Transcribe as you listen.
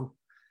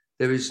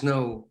there is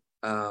no,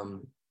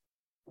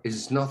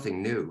 is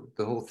nothing new.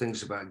 The whole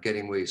thing's about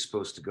getting where you're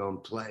supposed to go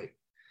and play.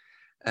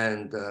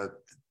 And the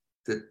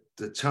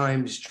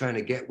times trying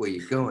to get where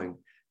you're going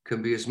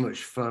can be as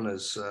much fun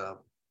as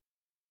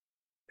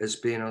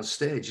being on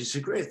stage. It's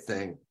a great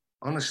thing,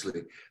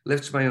 honestly.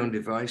 Left to my own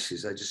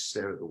devices, I just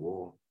stare at the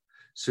wall.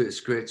 So it's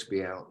great to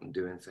be out and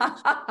doing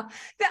things.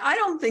 I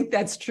don't think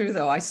that's true,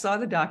 though. I saw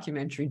the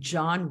documentary,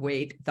 John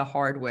Waite, The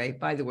Hard Way.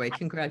 By the way,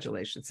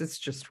 congratulations. It's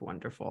just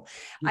wonderful.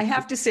 I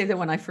have to say that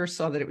when I first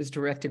saw that it was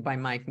directed by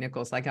Mike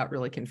Nichols, I got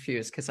really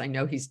confused because I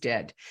know he's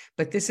dead.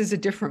 But this is a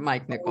different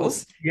Mike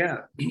Nichols. Oh, yeah.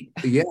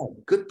 Yeah.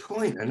 Good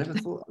point. I never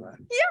thought of that.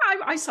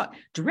 Yeah, I saw it.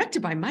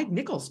 Directed by Mike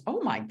Nichols.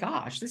 Oh, my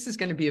gosh. This is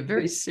going to be a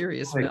very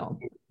serious film.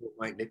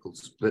 Mike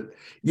Nichols. But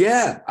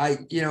yeah, I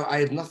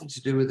had nothing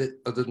to do with it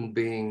other than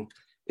being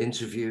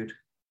interviewed.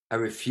 I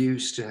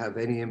refused to have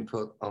any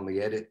input on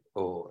the edit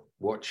or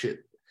watch it.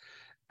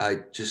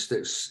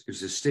 It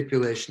was a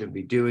stipulation of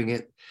me doing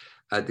it.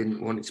 I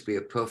didn't want it to be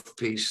a puff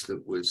piece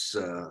that was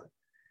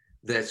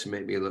there to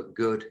make me look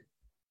good.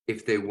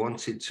 If they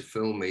wanted to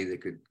film me, they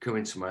could come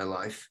into my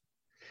life.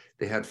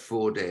 They had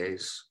 4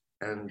 days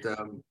and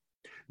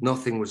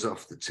nothing was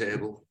off the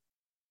table.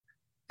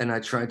 And I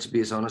tried to be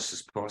as honest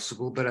as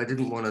possible, but I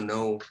didn't want to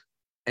know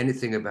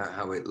anything about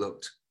how it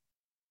looked.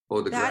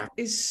 That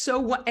is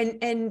so,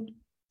 and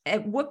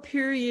at what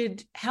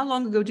period, how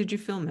long ago did you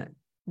film it?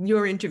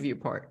 Your interview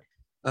part?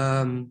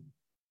 A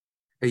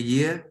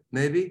year,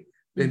 maybe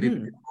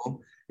more.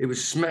 It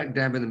was smack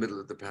dab in the middle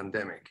of the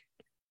pandemic,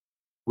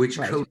 which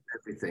colored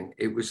everything.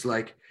 It was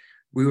like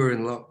we were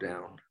in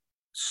lockdown.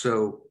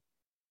 So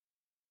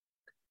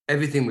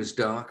everything was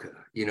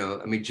darker,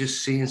 I mean,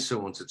 just seeing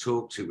someone to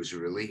talk to was a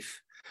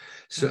relief.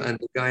 So, and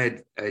the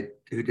guy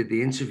who did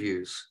the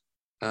interviews,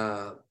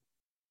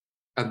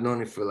 I've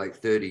known him for like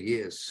 30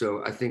 years.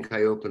 So I think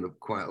I opened up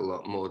quite a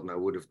lot more than I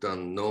would have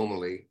done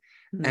normally.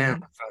 Mm-hmm. And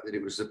the fact that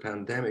it was a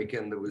pandemic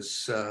and there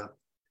was,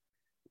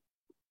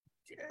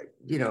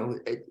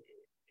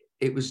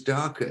 it was a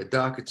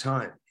darker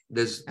time.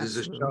 There's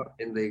a shot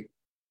in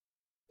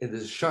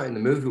the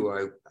movie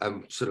where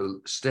I'm sort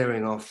of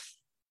staring off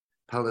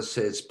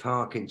Palisades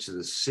Park into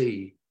the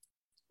sea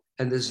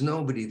and there's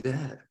nobody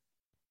there.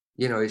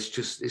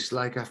 It's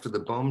like after the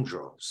bomb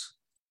drops.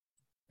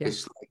 Yeah.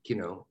 It's like,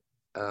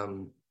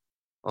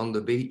 on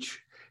the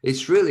beach.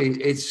 It's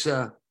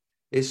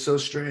so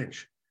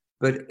strange,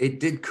 but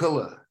it did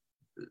color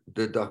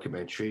the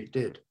documentary. It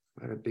did.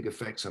 It had a big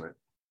effect on it.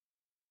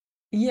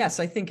 Yes,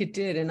 I think it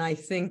did. And I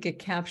think it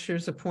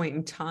captures a point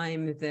in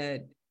time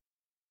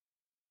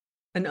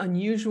an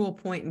unusual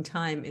point in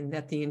time in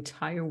that the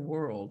entire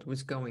world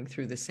was going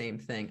through the same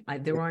thing.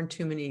 There aren't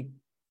too many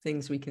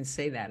things we can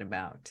say that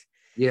about.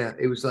 Yeah,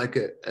 it was like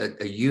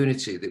a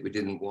unity that we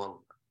didn't want.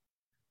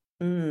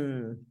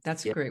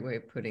 That's a great way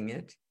of putting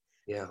it.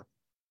 Yeah.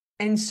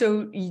 And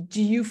so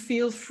do you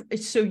feel,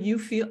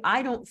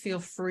 I don't feel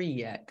free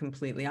yet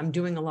completely. I'm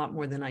doing a lot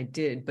more than I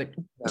did, but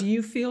do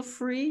you feel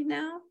free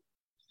now?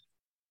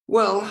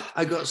 Well,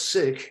 I got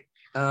sick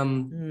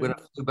when I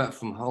flew back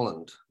from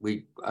Holland.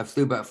 I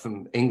flew back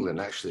from England,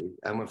 actually.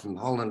 I went from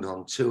Holland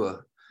on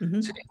tour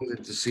to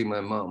England to see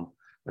my mum,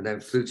 and then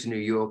flew to New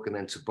York and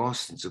then to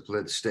Boston to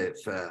play the State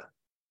Fair.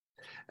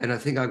 And I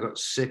think I got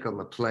sick on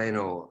the plane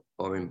or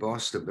in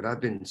Boston, but I've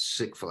been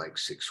sick for like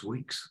 6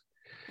 weeks.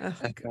 Oh,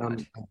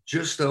 I'm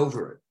just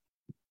over it.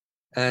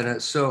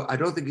 And so I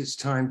don't think it's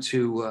time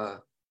to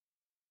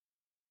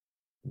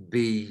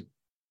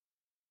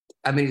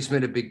it's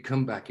made a big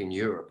comeback in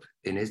Europe.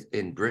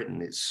 In Britain,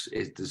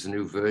 there's a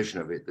new version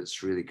of it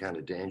that's really kind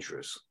of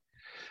dangerous.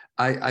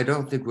 I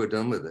don't think we're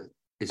done with it.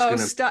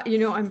 Stop.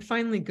 I'm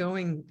finally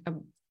going.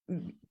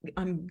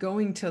 I'm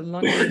going to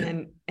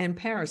London and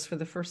Paris for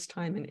the first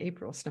time in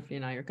April. Snuffy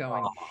and I are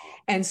going.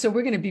 And so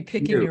we're going to be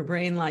picking your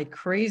brain like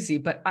crazy,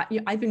 but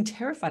I've been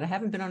terrified. I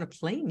haven't been on a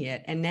plane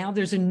yet. And now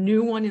there's a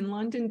new one in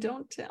London.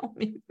 Don't tell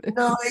me this.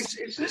 No,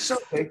 it's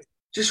okay.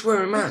 Just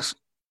wear a mask.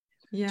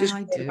 Yeah, just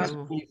I do.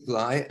 When you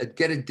fly,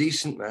 get a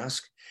decent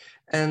mask.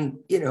 And,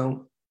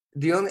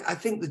 I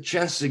think the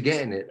chances of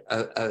getting it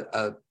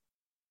are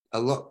a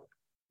lot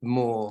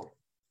more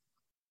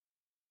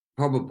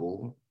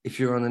probable if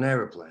you're on an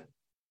aeroplane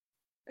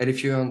and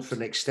if you're on for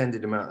an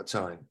extended amount of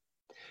time.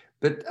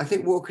 But I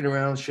think walking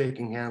around,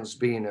 shaking hands,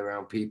 being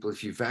around people,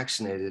 if you're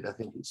vaccinated, I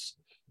think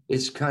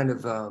it's kind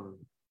of,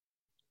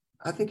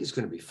 I think it's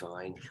going to be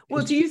fine.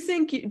 Well, do you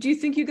think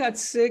you got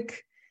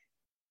sick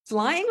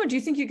flying, or do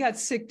you think you got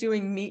sick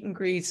doing meet and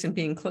greets and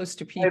being close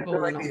to people?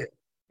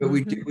 But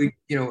we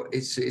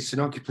it's an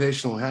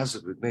occupational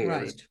hazard with me.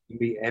 Right. You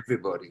meet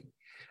everybody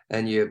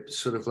and you're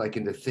sort of like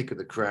in the thick of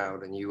the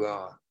crowd and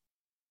you're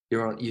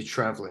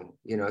traveling,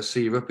 so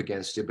you're up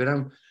against it. But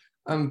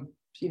I'm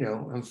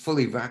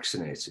fully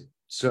vaccinated.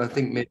 So I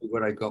think maybe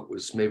what I got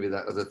was maybe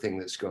that other thing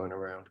that's going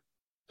around.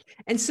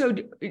 And so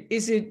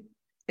it's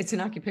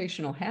an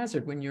occupational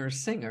hazard when you're a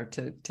singer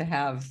to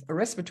have a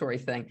respiratory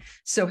thing.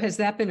 So has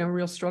that been a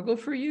real struggle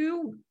for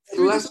you?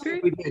 The last thing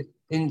we did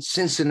in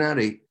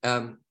Cincinnati,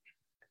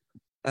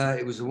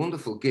 it was a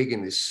wonderful gig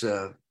in this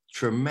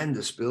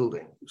tremendous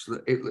building.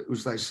 It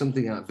was like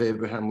something out of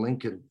Abraham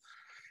Lincoln.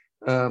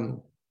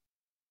 And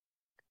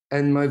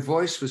my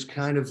voice was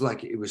kind of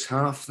like it was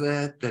half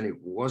there, then it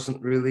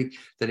wasn't really,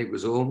 then it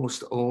was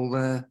almost all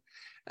there.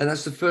 And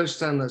that's the first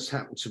time that's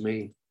happened to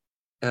me,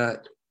 I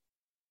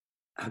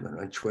don't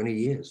know, in 20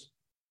 years.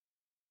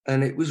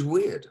 And it was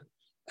weird.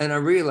 And I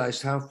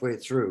realized halfway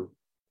through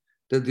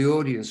that the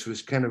audience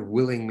was kind of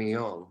willing me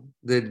on,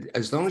 that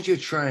as long as you're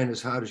trying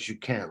as hard as you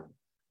can,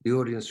 the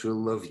audience will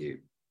love you.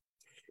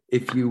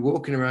 If you're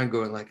walking around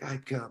going like, I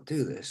can't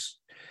do this,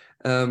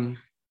 that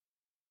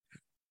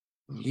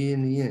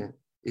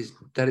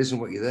isn't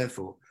what you're there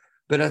for.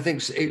 But I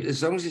think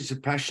as long as it's a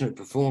passionate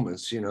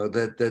performance,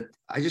 that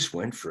I just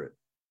went for it.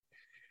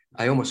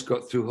 I almost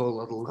got through Whole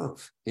Lotta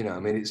Love. I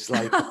mean, it's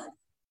like, I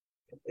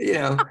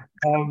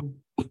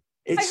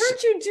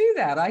heard you do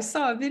that. I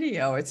saw a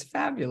video. It's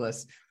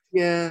fabulous.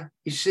 Yeah,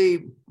 you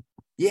see,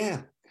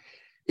 yeah,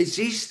 it's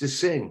easy to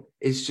sing.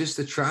 It's just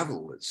the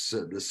travel that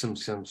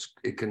sometimes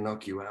it can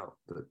knock you out.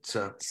 But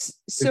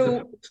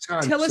so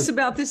tell us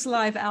about this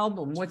live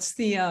album. What's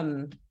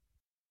the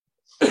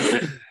do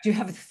you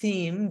have a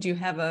theme? Do you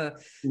have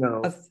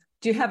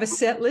do you have a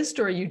set list,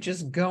 or are you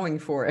just going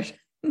for it?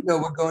 No,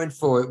 we're going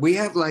for it. We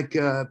have like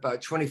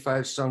about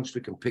 25 songs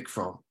we can pick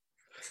from,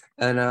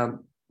 and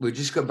we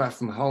just got back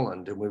from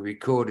Holland and we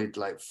recorded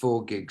like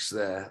 4 gigs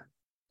there.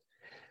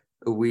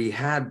 We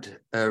had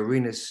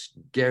Rinus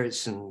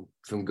Gerritsen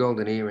from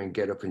Golden Earring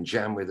get up and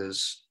jam with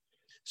us.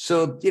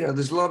 So,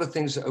 there's a lot of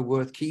things that are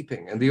worth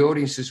keeping, and the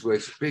audiences were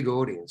a big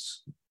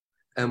audience,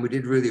 and we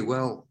did really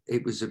well.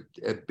 It was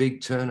a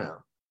big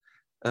turnout.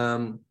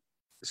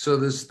 So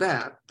there's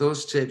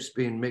those tapes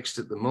being mixed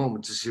at the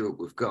moment to see what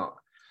we've got.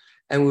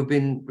 And we've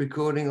been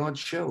recording odd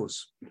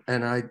shows.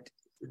 And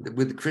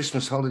with the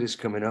Christmas holidays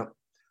coming up,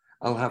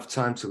 I'll have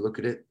time to look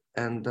at it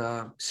and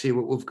see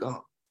what we've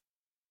got.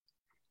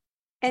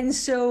 And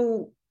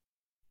so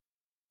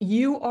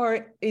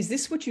is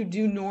this what you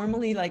do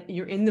normally? Like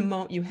you're in the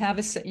moment, you have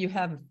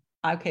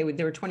okay,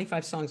 there are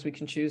 25 songs we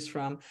can choose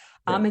from.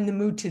 Yeah. I'm in the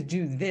mood to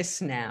do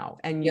this now.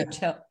 And you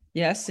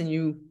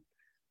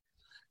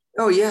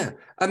Oh yeah.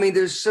 I mean,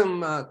 there's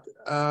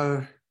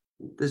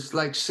there's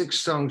like 6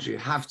 songs you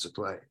have to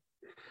play,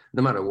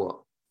 no matter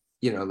what.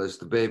 There's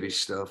the baby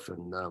stuff,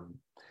 and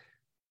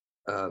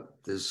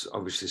there's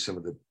obviously some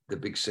of the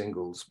big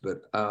singles,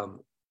 but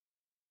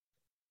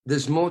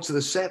there's more to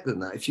the set than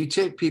that. If you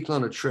take people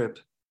on a trip,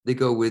 they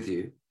go with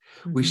you.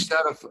 Mm-hmm. We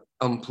start off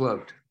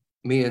unplugged.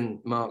 Me and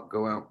Mark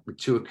go out with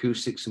 2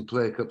 acoustics and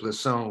play a couple of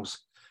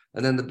songs,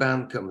 and then the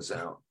band comes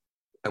out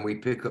and we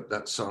pick up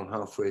that song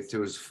halfway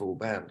through as a full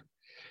band.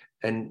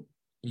 And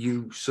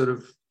you sort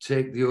of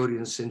take the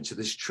audience into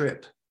this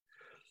trip.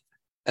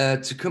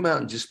 To come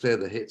out and just play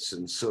the hits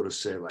and sort of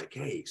say like,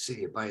 hey,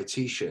 see, buy a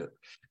t-shirt,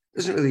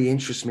 doesn't really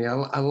interest me.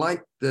 I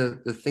like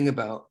the thing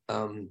about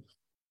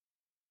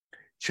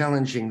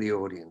challenging the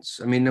audience.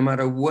 I mean, no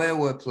matter where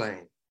we're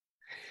playing,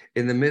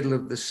 in the middle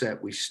of the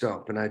set, we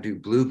stop and I do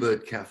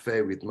Bluebird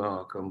Cafe with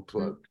Mark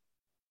unplugged.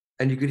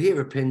 And you could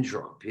hear a pin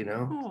drop,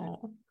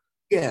 Aww.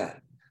 Yeah.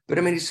 But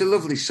I mean, it's a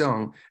lovely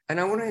song. And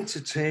I want to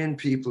entertain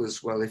people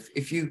as well.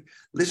 If you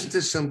listen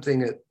to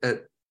something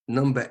at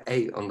number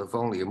 8 on the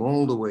volume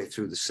all the way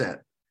through the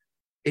set,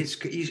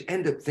 you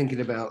end up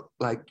thinking about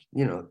like,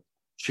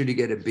 should you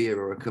get a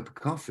beer or a cup of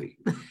coffee?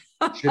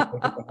 Should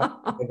I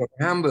have a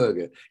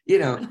hamburger?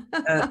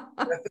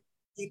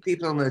 Keep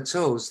people on their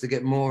toes to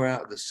get more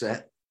out of the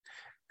set.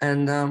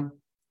 And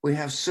we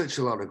have such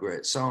a lot of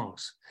great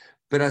songs.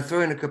 But I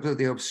throw in a couple of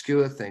the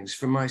obscure things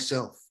for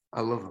myself.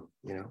 I love them,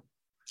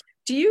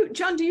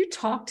 John, do you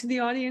talk to the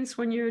audience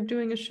when you're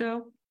doing a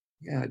show?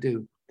 Yeah, I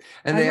do.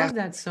 And I love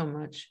that so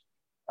much.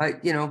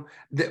 That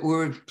we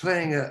were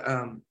playing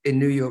in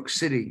New York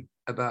City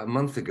about a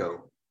month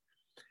ago,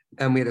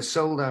 and we had a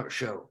sold out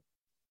show.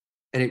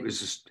 And it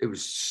was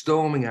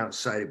storming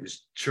outside. It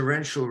was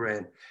torrential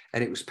rain,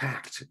 and it was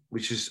packed,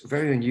 which is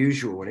very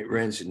unusual when it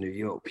rains in New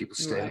York. People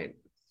stay. Right.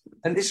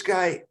 And this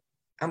guy,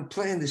 I'm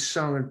playing this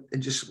song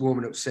and just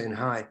warming up, saying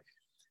hi.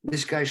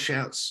 This guy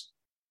shouts,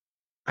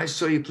 "I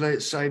saw you play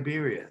at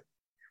Siberia,"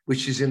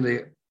 which is in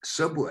the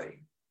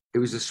subway. It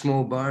was a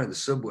small bar in the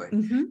subway.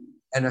 Mm-hmm.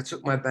 And I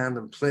took my band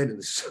and played in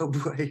the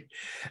subway.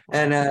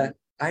 And I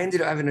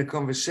ended up having a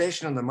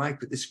conversation on the mic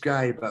with this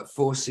guy about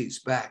 4 seats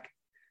back.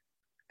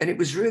 And it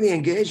was really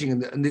engaging.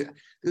 And there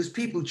was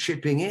people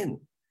chipping in.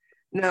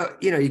 Now,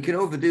 you can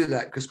overdo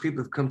that because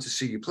people have come to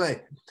see you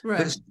play. Right.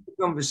 But the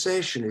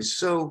conversation is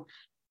so,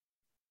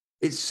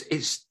 it's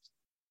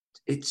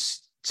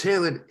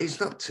tailored. It's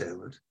not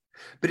tailored,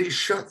 but it's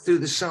shot through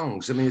the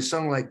songs. I mean, a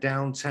song like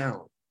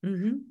Downtown,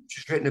 mm-hmm. which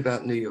is written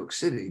about New York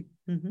City,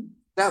 mm-hmm.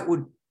 that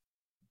would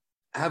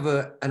have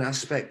an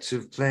aspect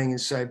of playing in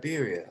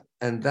Siberia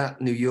and that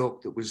New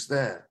York that was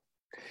there.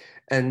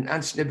 And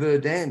Anthony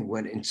Bourdain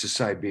went into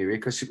Siberia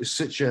because it was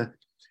such a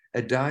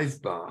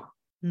dive bar,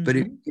 mm-hmm. but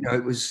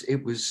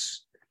it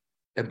was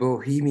a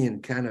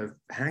bohemian kind of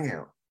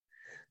hangout.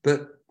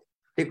 But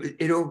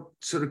it all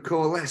sort of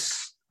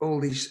coalesced, all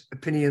these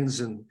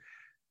opinions and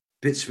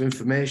bits of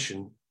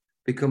information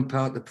become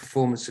part of the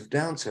performance of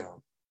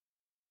Downtown.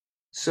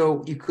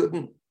 So you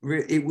couldn't,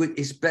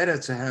 it's better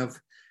to have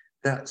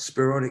that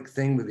sporadic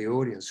thing with the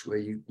audience where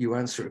you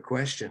answer a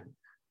question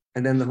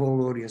and then the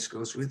whole audience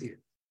goes with you.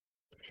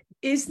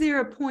 Is there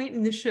a point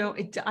in the show,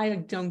 I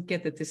don't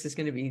get that this is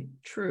going to be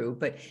true,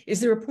 but is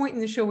there a point in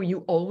the show where you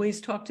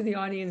always talk to the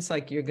audience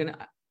like you're going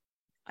to,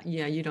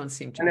 yeah, you don't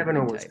seem to. I never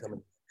know what's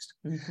coming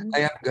next. I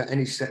haven't got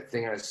any set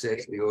thing I say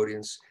to the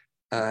audience.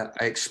 I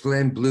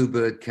explain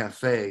Bluebird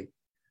Cafe,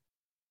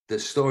 the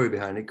story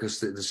behind it, because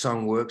the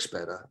song works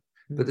better.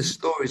 But the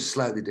story is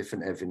slightly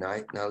different every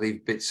night. And I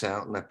leave bits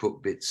out and I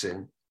put bits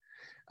in.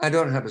 I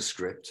don't have a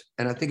script.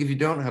 And I think if you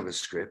don't have a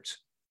script,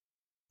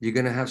 you're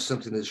going to have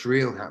something that's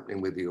real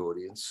happening with the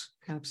audience.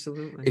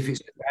 Absolutely. If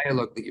it's a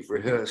dialogue that you've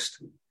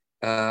rehearsed,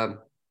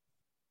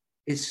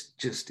 it's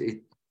just,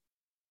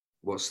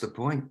 what's the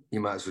point? You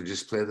might as well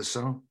just play the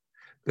song.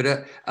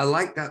 But I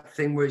like that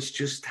thing where it's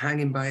just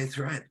hanging by a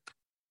thread.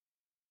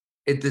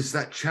 There's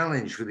that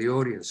challenge with the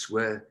audience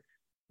where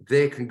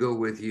they can go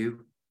with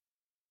you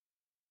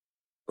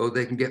or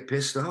they can get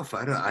pissed off.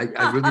 I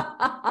really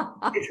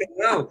don't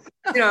know.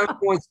 You know,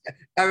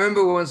 I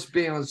remember once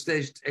being on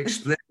stage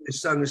explaining the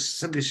song, and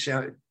somebody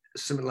shouted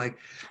something like,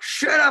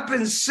 "Shut up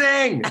and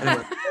sing!"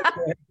 And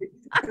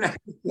I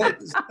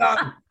went,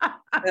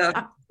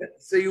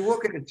 so you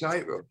walk in a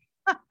tightrope.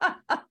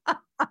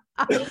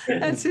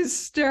 That's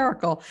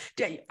hysterical.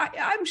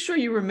 I'm sure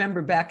you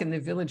remember back in the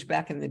Village,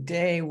 back in the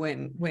day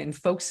when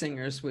folk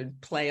singers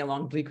would play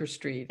along Bleecker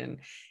Street, and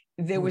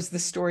there was the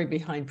story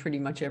behind pretty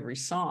much every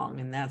song,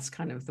 and that's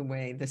kind of the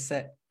way the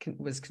set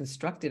was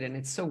constructed, and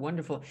it's so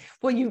wonderful.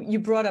 Well, you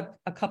brought up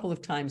a couple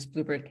of times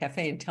Bluebird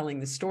Cafe and telling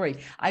the story.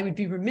 I would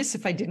be remiss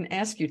if I didn't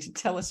ask you to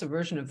tell us a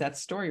version of that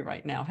story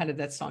right now. How did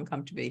that song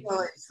come to be?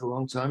 Well, it's a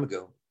long time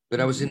ago, but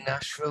I was in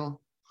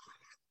Nashville,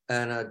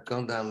 and I'd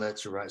gone down there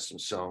to write some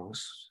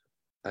songs.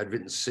 I'd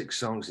written 6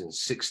 songs in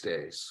 6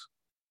 days,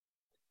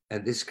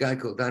 and this guy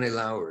called Danny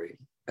Lowry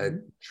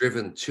had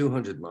driven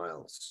 200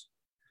 miles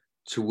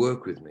to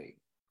work with me,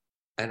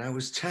 and I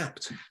was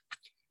tapped.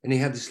 And he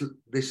had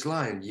this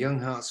line, "Young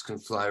hearts can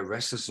fly,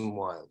 restless and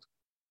wild."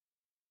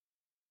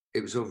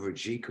 It was over a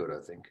G chord,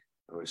 I think,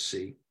 or a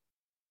C.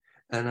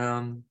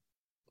 And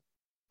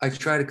I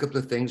tried a couple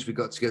of things. We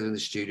got together in the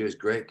studio. He's a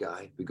great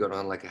guy. We got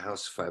on like a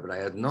house of fire, but I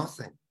had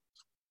nothing.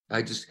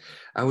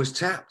 I was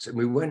tapped, and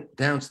we went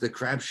down to the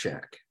Crab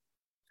Shack,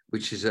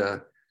 which is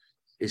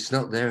it's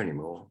not there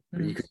anymore,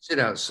 but you could sit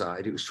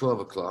outside. It was 12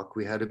 o'clock.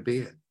 We had a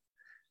beer.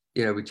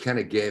 You know, we kind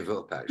of gave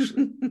up,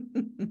 actually.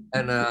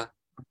 And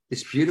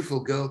this beautiful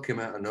girl came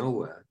out of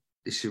nowhere,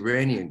 this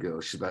Iranian girl.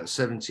 She's about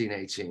 17,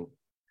 18.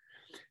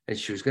 And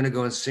she was going to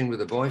go and sing with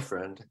a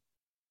boyfriend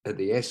at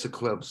the Acer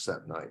Clubs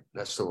that night.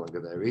 That's no longer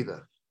there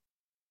either.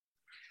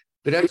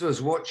 But as I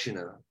was watching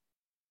her,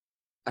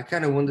 I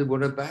kind of wondered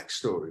what her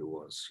backstory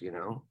was, you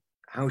know,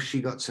 how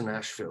she got to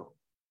Nashville.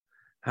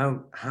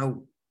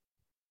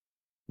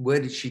 Where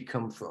did she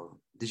come from?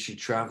 Did she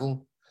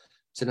travel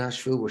to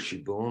Nashville? Was she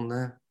born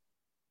there?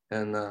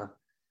 And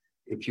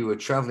if you were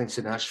traveling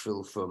to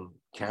Nashville from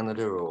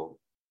Canada or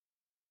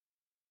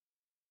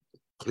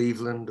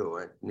Cleveland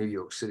or New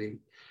York City,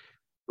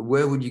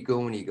 where would you go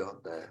when you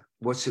got there?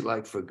 What's it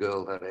like for a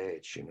girl that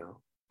age, you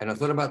know? And I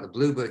thought about the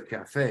Bluebird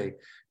Cafe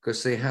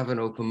because they have an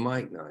open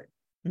mic night.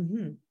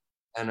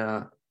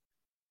 And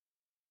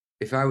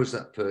if I was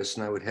that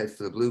person, I would head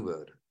for the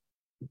Bluebird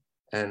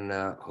and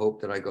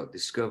hope that I got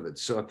discovered.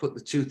 So I put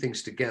the two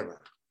things together.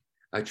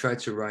 I tried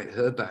to write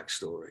her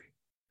backstory.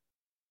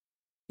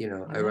 You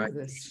know, I write,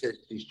 she says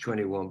she's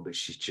 21, but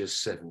she's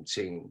just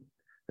 17.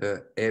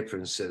 Her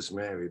apron says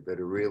Mary, but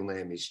her real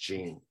name is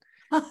Jean.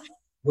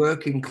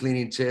 Working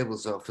cleaning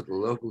tables off at the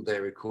local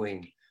Dairy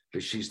Queen,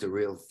 but she's the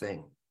real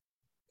thing.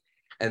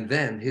 And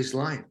then his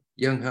line,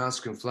 "Young hearts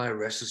can fly,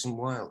 restless and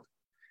wild."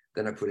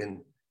 Then I put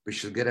in, "But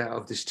she'll get out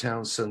of this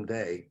town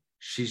someday.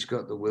 She's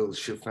got the will,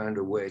 she'll find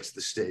her way to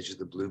the stage of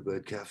the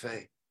Bluebird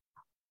Cafe."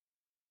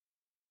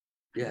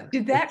 Yeah.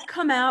 Did that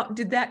come out?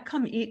 Did that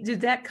come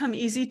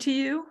easy to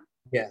you?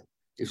 Yeah,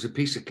 it was a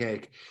piece of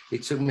cake.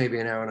 It took maybe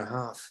an hour and a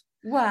half.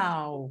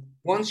 Wow.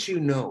 Once you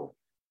know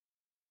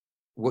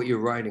what you're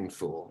writing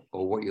for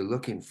or what you're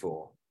looking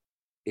for,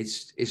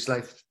 it's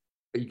like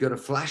you got a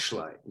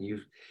flashlight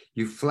and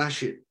you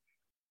flash it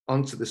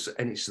onto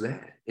and it's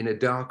there in a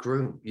dark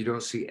room. You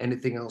don't see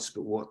anything else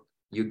but what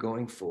you're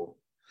going for.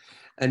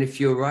 And if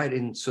you're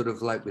writing sort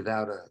of like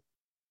without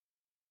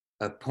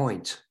a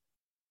point,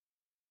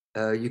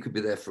 you could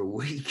be there for a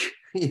week,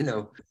 you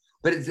know.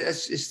 But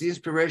it's the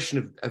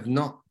inspiration of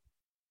not,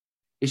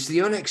 it's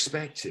the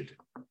unexpected.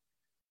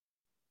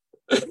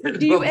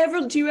 Do you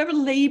ever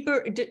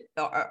labor,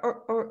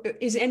 or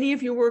is any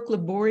of your work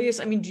laborious?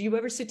 I mean, do you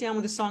ever sit down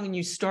with a song and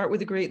you start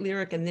with a great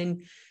lyric and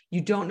then you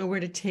don't know where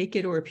to take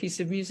it, or a piece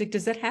of music?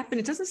 Does that happen?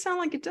 It doesn't sound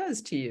like it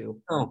does to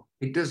you. No,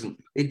 it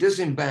doesn't. It does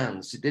in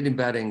bands. It did in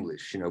Bad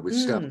English, you know, with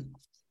stuff.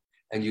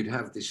 And you'd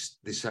have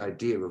this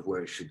idea of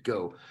where it should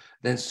go.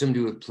 Then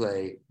somebody would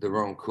play the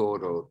wrong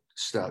chord or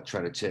start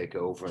trying to take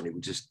over, and it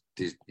would just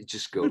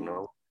go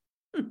no.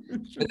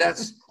 But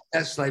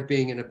that's like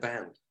being in a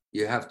band.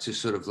 You have to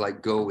sort of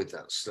like go with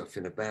that stuff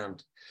in a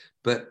band,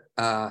 but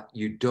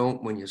you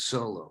don't when you're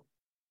solo.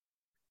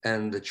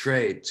 And the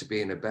trade to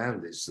be in a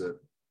band is that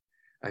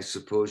I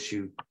suppose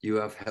you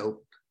have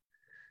help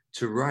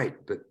to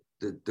write, but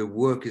the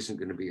work isn't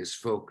going to be as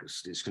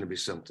focused. It's going to be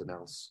something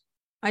else.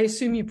 I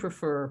assume you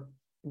prefer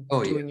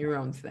doing your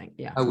own thing.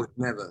 Yeah. I would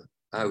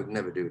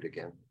never do it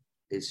again.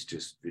 It's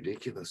just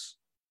ridiculous,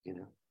 you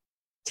know.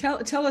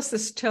 Tell us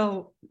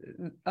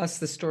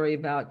the story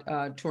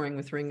about touring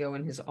with Ringo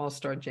and his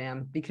All-Star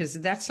Jam, because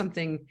that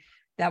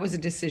was a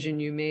decision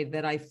you made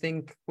that I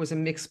think was a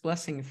mixed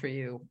blessing for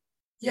you.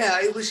 Yeah,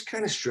 it was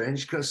kind of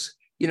strange because,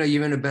 you know,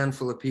 you're in a band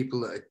full of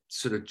people that are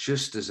sort of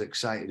just as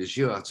excited as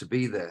you are to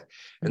be there.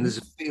 And there's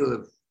a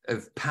feel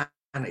of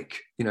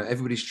panic, you know,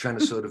 everybody's trying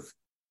to sort of,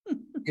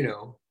 you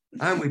know,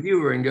 I'm with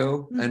you,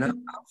 Ringo, and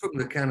I'm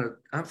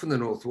from the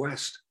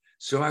Northwest.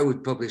 So I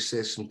would probably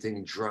say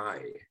something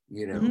dry,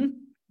 you know,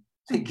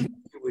 thinking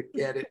you would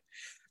get it.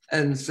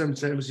 And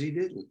sometimes he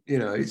didn't, you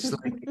know, it's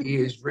like he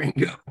is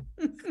Ringo.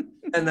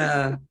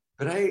 And,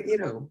 but you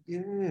know,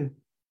 yeah,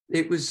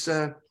 it was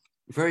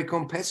very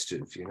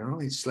competitive, you know,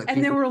 it's like.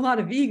 And there were a lot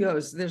of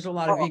egos. There's a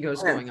lot of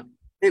egos going on.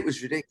 It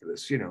was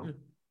ridiculous, you know.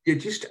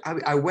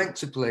 I went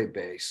to play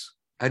bass.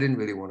 I didn't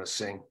really want to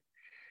sing.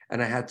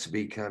 And I had to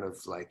be kind of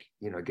like,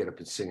 you know, get up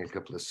and sing a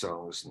couple of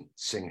songs and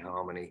sing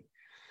harmony.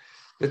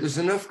 But there's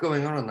enough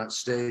going on that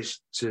stage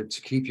to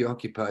keep you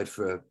occupied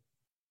for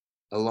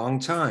a long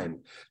time.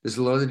 There's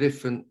a lot of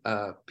different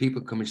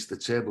people coming to the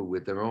table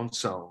with their own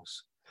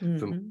songs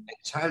from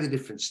entirely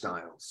different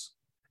styles.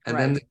 And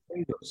then the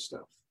Ringo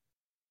stuff.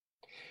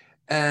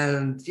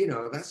 And, you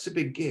know, that's a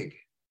big gig.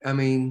 I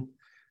mean,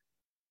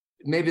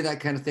 maybe that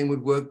kind of thing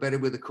would work better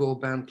with a core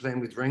band playing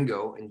with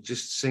Ringo and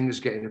just singers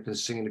getting up and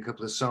singing a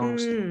couple of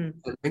songs and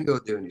Ringo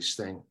doing his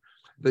thing.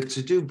 But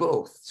to do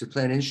both, to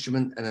play an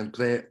instrument and then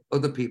play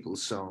other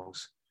people's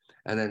songs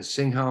and then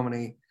sing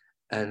harmony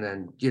and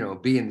then, you know,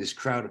 be in this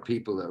crowd of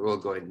people that are all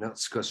going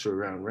nuts because we're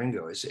around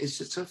Ringo,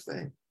 it's a tough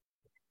thing.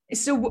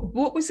 So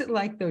what was it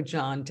like, though,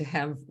 John, to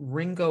have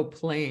Ringo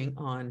playing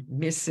on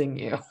Missing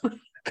You?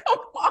 Come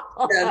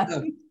on. Yeah,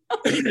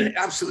 no,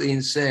 absolutely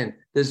insane.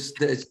 There's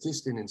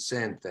just an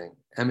insane thing.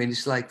 I mean,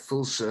 it's like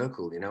full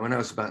circle, you know. When I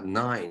was about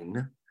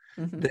 9,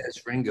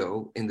 there's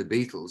Ringo in the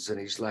Beatles, and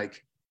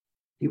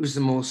he was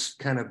the most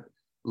kind of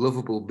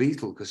lovable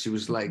Beatle because he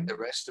was like the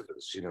rest of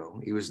us, you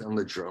know. He was on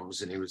the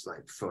drums and he was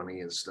like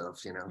funny and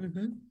stuff, you know.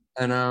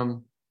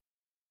 And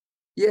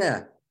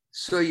yeah,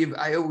 so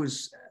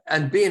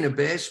and being a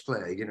bass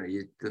player, you know,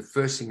 the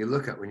first thing you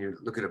look at when you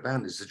look at a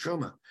band is the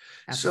drummer.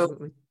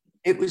 Absolutely.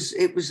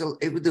 So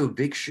there were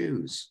big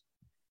shoes.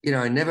 You know,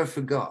 I never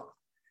forgot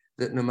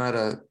that no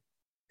matter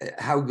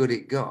how good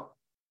it got,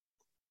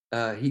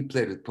 he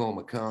played with Paul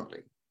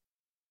McCartney.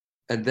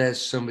 And there's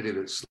somebody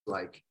that's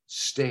like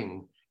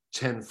Sting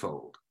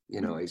tenfold, you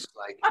know, it's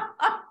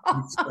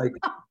like,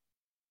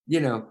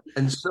 you know,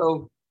 and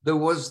so there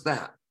was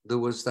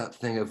that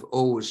thing of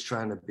always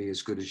trying to be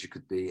as good as you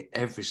could be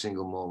every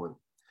single moment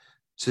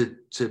to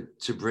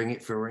bring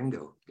it for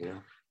Ringo, you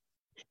know.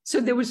 So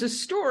there was a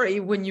story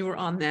when you were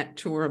on that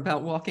tour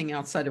about walking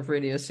outside of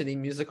Radio City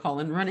Music Hall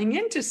and running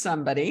into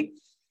somebody.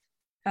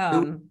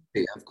 I've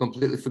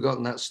completely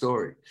forgotten that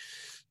story.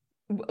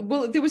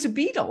 Well, there was a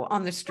Beatle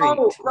on the street.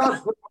 Oh,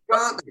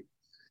 God.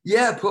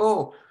 Yeah,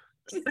 Paul.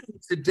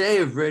 It's the day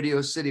of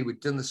Radio City. We'd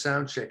done the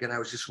sound check and I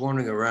was just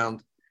wandering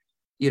around,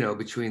 you know,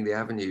 between the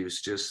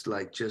avenues, just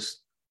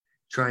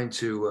trying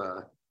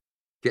to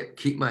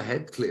keep my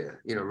head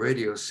clear. You know,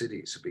 Radio City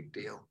is a big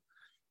deal.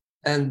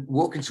 And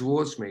walking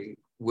towards me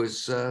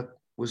was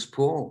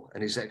Paul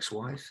and his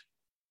ex-wife.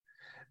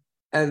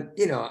 And,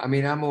 you know, I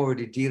mean, I'm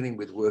already dealing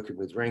with working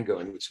with Ringo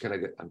and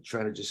I'm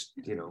trying to just,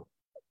 you know,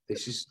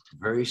 this is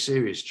very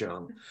serious,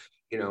 John,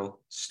 you know,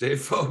 stay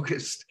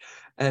focused.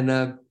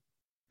 And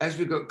as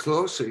we got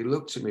closer, he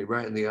looked at me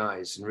right in the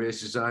eyes and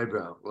raised his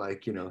eyebrow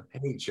like, you know,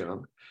 hey,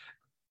 John.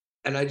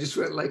 And I just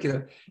went like, you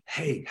know,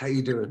 hey, how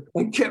you doing?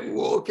 I kept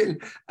walking.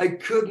 I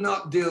could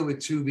not deal with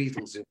 2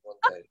 Beatles in one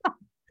day.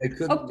 I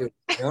couldn't do it.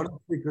 I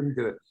honestly couldn't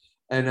do it.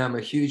 And I'm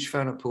a huge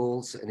fan of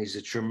Paul's, and he's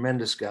a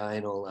tremendous guy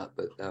and all that.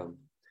 But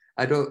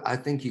I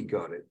think he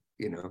got it.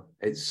 You know,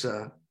 it's.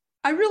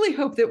 I really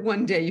hope that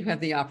one day you have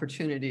the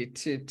opportunity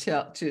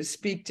to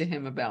speak to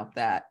him about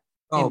that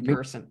in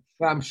person.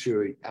 I'm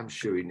sure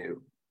he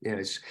knew. You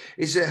know,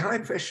 it's a high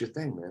pressure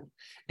thing, man.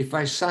 If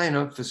I sign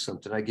up for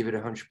something, I give it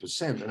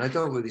 100%, and I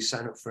don't really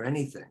sign up for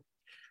anything.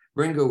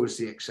 Ringo was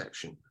the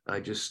exception.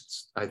 I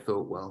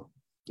thought, well,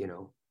 you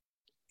know.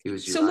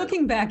 So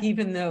looking back,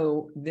 even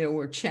though there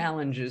were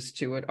challenges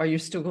to it, are you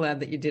still glad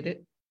that you did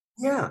it?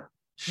 Yeah,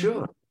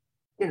 sure.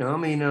 You know, I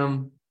mean,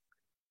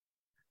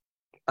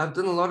 I've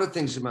done a lot of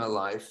things in my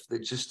life that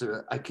just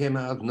I came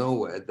out of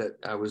nowhere that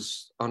I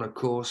was on a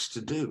course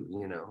to do,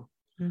 you know.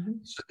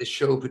 So they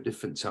show up at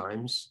different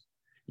times.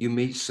 You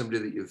meet somebody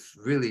that you've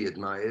really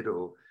admired,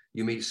 or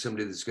you meet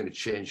somebody that's going to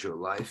change your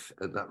life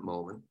at that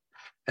moment.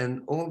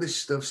 And all this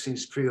stuff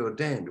seems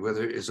preordained,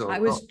 whether it is or I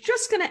not. was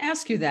just going to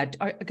ask you that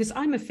because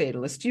I'm a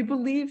fatalist. Do you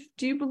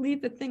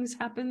believe that things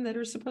happen that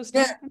are supposed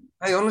to happen?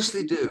 I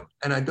honestly do.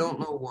 And I don't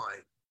know why,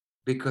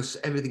 because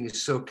everything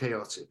is so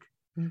chaotic.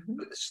 Mm-hmm.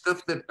 But the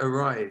stuff that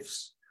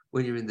arrives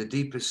when you're in the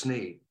deepest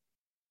need,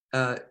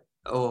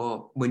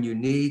 or when you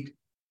need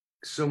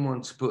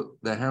someone to put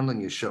their hand on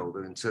your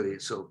shoulder and tell you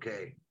it's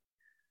okay,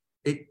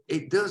 it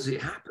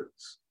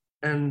happens.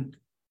 And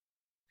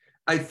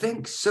I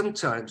think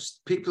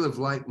sometimes people of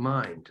like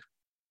mind,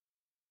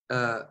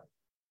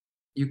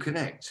 you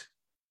connect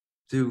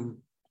through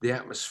the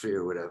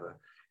atmosphere or whatever,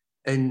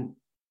 and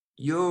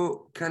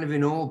you're kind of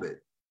in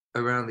orbit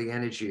around the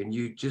energy and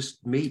you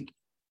just meet.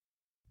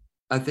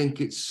 I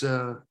think it's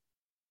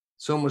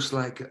almost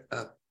like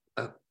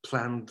a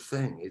planned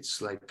thing.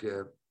 It's like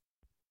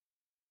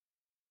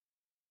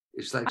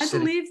I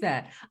believe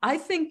that. I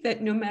think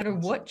that no matter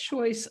what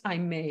choice I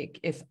make,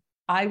 if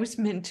I was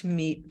meant to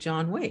meet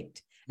John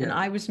Waite, and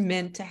I was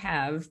meant to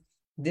have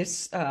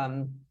this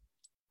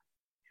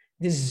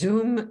this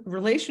Zoom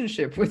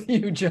relationship with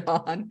you,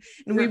 John,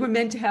 and we were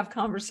meant to have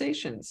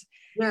conversations.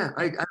 Yeah,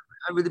 I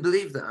really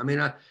believe that. I mean,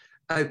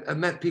 I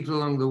met people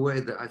along the way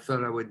that I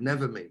thought I would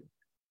never meet,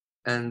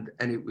 and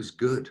it was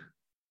good.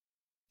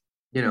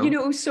 You know,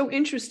 it was so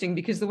interesting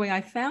because the way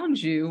I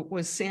found you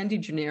was Sandy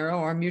Gennaro,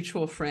 our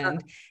mutual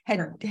friend,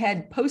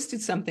 had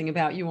posted something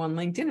about you on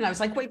LinkedIn, and I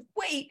was like,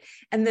 wait,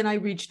 and then I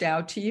reached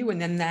out to you,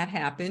 and then that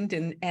happened,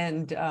 and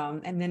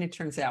then it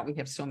turns out we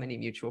have so many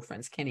mutual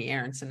friends, Kenny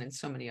Aronson, and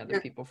so many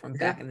other people from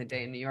back in the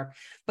day in New York.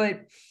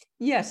 But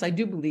yes, I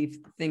do believe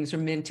things are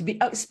meant to be.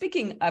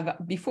 Speaking of,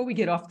 before we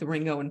get off the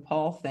Ringo and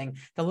Paul thing,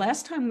 the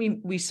last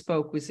time we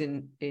spoke was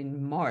in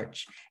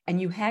March, and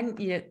you hadn't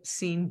yet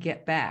seen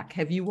Get Back.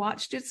 Have you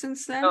watched it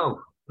since then? No,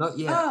 not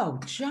yet. Oh,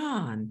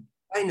 John.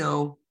 I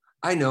know.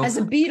 As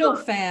a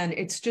Beatle fan,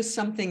 it's just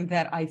something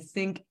that I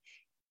think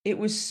it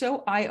was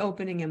so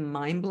eye-opening and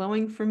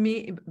mind-blowing for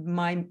me.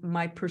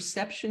 My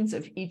perceptions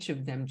of each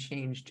of them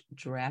changed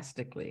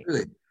drastically.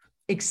 Really?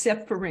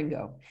 Except for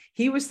Ringo.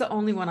 He was the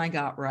only one I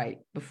got right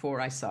before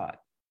I saw it.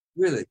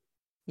 Really?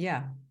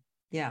 Yeah.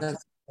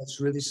 That's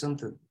really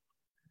something.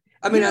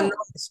 I mean,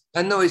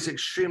 I know it's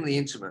extremely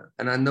intimate,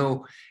 and I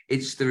know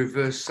it's the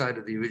reverse side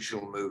of the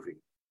original movie.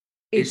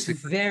 It's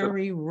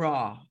very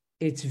raw.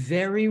 It's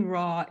very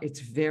raw. It's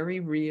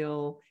very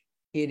real.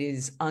 It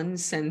is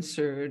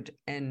uncensored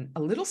and a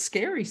little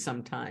scary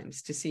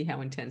sometimes to see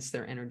how intense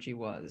their energy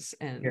was.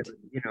 And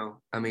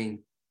I mean,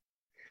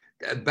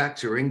 back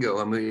to Ringo.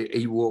 I mean,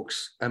 he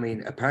walks. I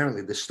mean,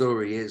 apparently the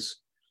story is,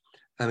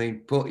 I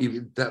mean,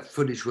 that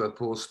footage where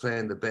Paul's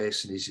playing the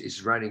bass and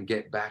he's writing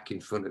 "Get Back" in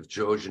front of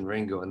George and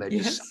Ringo, and they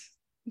just,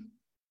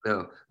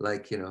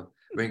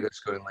 Ringo's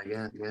going like,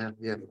 yeah,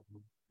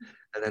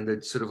 and then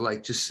they're sort of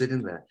like just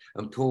sitting there,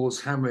 and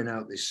Paul's hammering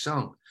out this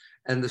song.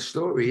 And the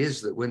story is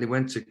that when they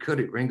went to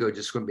cut it, Ringo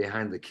just went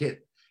behind the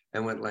kit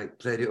and went like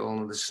played it all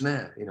on the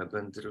snare,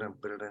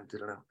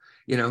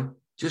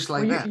 just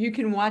like that. You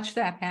can watch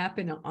that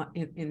happen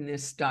in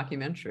this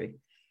documentary.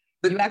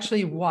 But you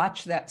actually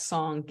watch that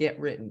song get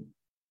written.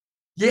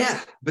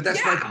 Yeah, but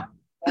that's my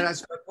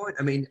point.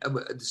 I mean,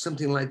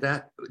 something like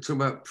that, talking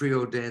about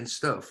preordained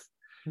stuff.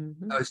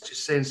 Mm-hmm. I was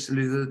just saying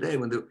somebody the other day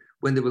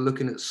when they were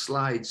looking at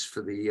slides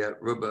for the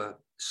Rubber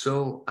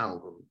Soul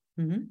album,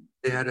 mm-hmm.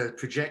 They had a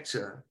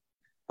projector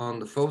on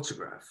the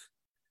photograph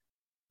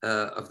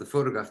of the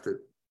photograph that,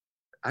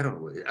 I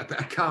don't know,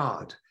 a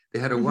card. They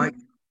had a mm-hmm. white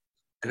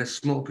and a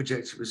small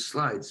projector with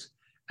slides.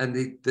 And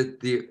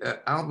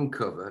the album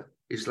cover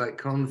is like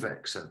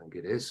convex, I think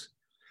it is,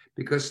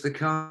 because the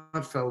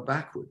card fell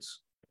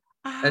backwards.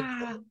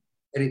 Ah.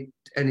 And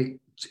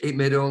it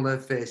made all their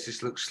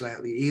faces look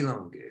slightly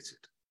elongated.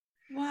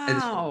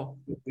 Wow.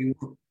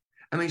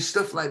 I mean,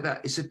 stuff like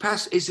that.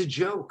 It's a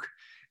joke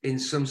in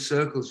some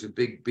circles with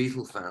big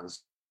Beatle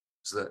fans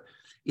that,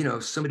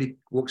 somebody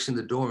walks in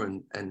the door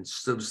and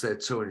stubs their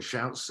toe and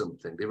shouts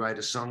something. They write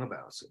a song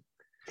about it.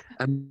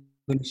 And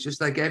it's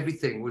just like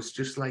everything was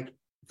just like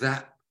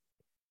that.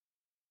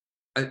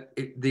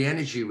 The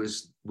energy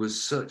was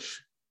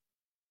such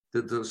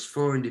that those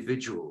four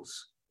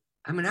individuals,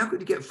 I mean, how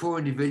could you get four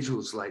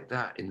individuals like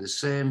that in the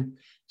same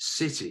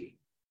city,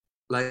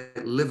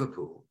 like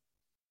Liverpool?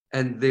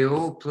 And they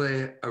all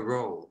play a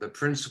role. The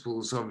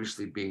principals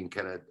obviously being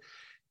kind of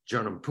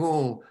John and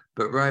Paul,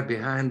 but right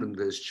behind them,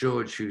 there's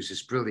George, who's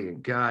this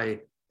brilliant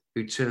guy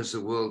who turns the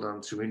world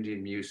onto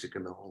Indian music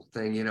and the whole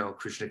thing,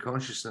 Krishna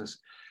consciousness.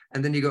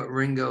 And then you got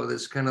Ringo,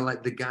 that's kind of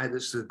like the guy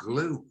that's the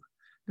glue.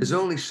 There's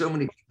only so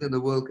many people in the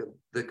world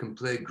that can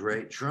play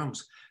great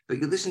drums, but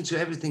you listen to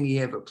everything he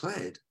ever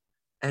played,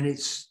 and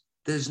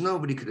there's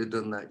nobody could have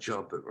done that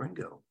job but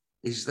Ringo.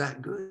 He's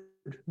that good.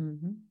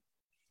 Mm-hmm.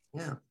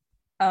 Yeah.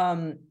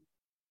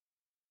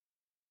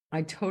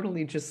 I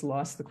totally just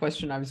lost the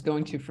question I was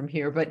going to from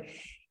here, but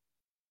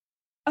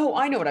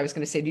I know what I was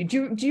going to say.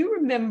 Do you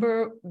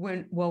remember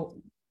when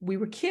we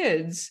were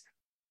kids,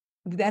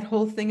 that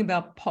whole thing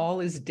about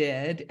Paul is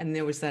dead, and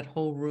there was that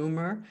whole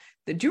rumor?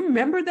 Do you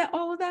remember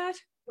all of that?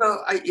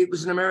 Well, it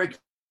was an American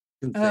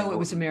Oh, it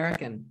was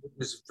American. It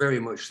was very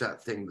much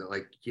that thing that,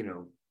 like, you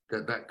know,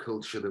 that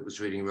culture that was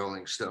reading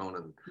Rolling Stone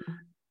and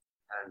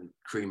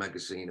Cream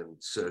magazine and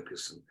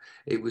Circus, and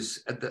it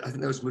was. I think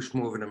that was much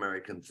more of an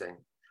American thing.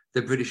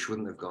 The British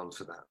wouldn't have gone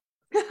for that.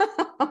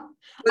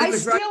 I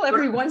still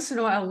every once in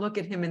a while look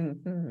at him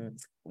and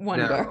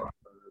wonder.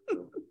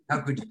 No,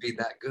 how could you be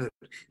that good?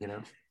 You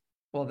know.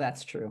 Well,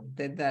 that's true.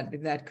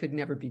 That could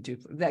never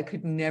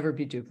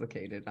be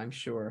duplicated, I'm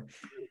sure.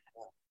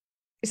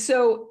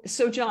 So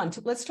John,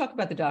 let's talk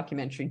about the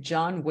documentary,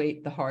 John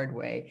Waite the Hard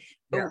Way.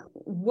 Yeah.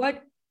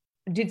 What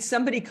did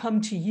somebody come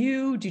to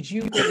you? Did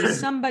you go to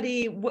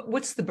somebody?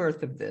 What's the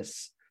birth of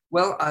this?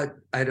 Well, I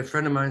had a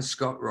friend of mine,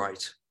 Scott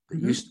Wright, that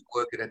used to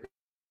work at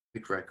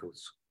Epic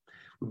Records.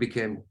 We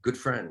became good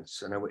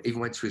friends, and I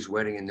even went to his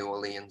wedding in New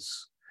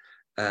Orleans,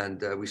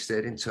 and we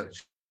stayed in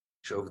touch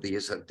over the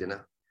years at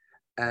dinner.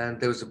 And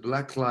there was a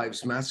Black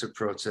Lives Matter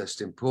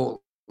protest in Portland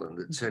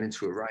that turned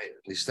into a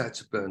riot. They started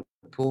to burn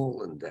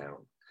Portland down.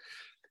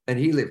 And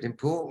he lived in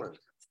Portland.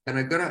 And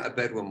I got out of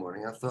bed one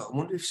morning. I thought, I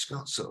wonder if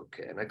Scott's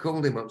okay. And I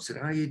called him up and said,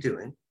 how are you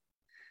doing?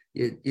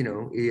 You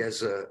know, he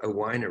has a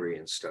winery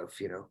and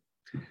stuff, you know.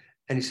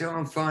 And he said, oh,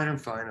 I'm fine.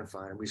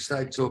 And we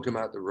started talking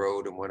about the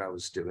road and what I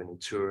was doing and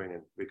touring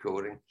and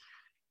recording.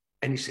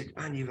 And he said,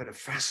 man, you've had a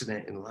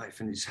fascinating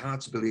life. And it's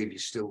hard to believe you're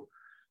still,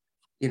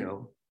 you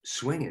know,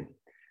 swinging.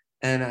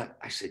 And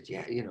I said,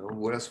 yeah, you know,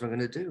 what else am I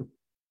going to do?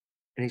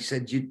 And he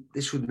said,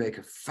 this would make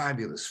a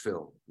fabulous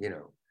film, you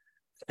know.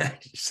 And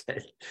he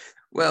said,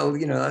 well,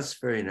 you know, that's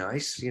very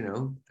nice. You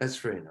know, that's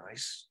very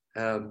nice.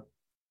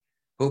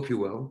 Hope you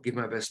will. Give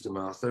my best to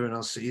Martha, and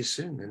I'll see you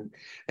soon.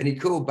 And he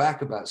called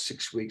back about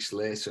 6 weeks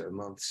later, a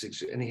month,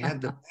 6, and he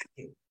had the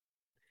backing.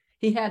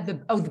 He had the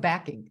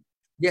backing.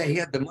 Yeah, he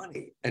had the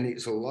money, and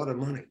it's a lot of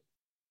money.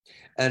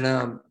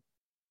 And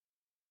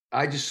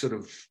I just sort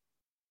of,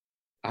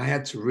 I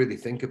had to really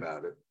think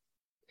about it.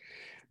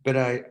 But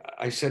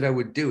I said I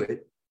would do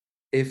it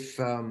if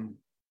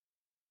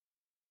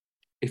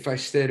I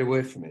stayed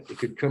away from it. He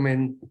could come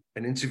in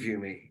and interview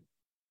me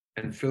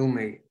and film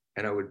me,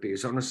 and I would be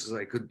as honest as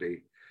I could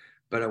be.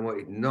 But I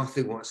wanted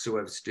nothing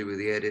whatsoever to do with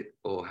the edit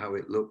or how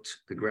it looked,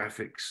 the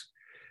graphics.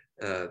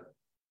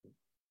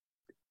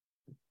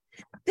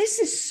 This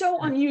is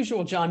so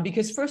unusual, John,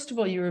 because first of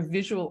all, you're a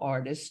visual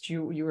artist.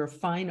 You're a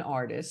fine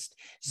artist.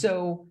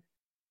 So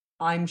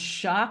I'm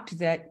shocked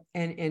that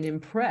and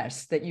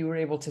impressed that you were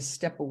able to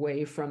step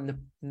away from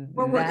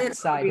that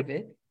side of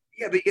it.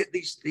 Yeah, but you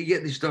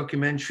get these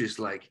documentaries,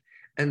 like,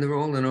 and they're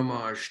all an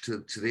homage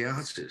to the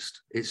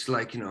artist. It's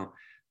like, you know,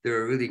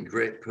 they're a really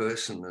great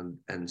person,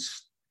 and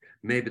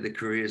maybe the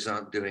careers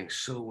aren't doing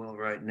so well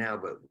right now,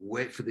 but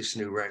wait for this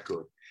new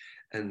record.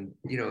 And,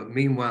 you know,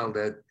 meanwhile,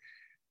 they're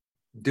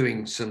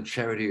doing some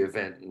charity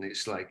event, and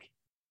it's like,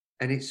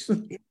 and it's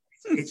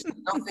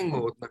nothing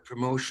more than a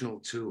promotional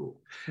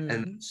tool. Mm-hmm.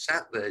 And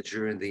sat there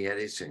during the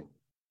editing,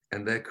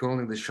 and they're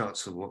calling the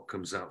shots of what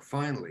comes out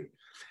finally.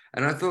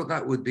 And I thought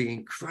that would be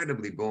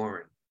incredibly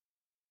boring,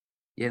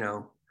 you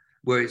know,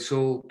 where it's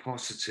all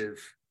positive.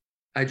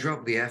 I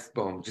drop the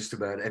F-bomb just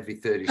about every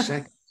 30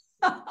 seconds.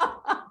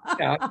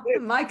 Yeah,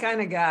 my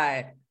kind of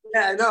guy.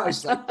 Yeah, no,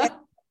 it's like,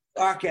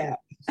 fuck out.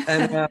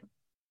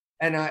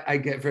 And I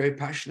get very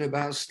passionate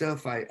about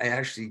stuff. I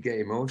actually get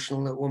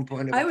emotional at one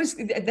point. I was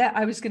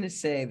going to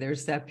say,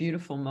 there's that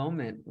beautiful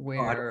moment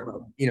where,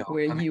 you know,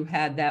 you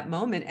had that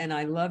moment. And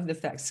I love the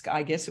fact,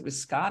 I guess it was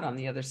Scott on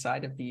the other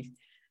side of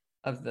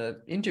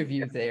the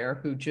interview there,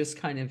 who just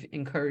kind of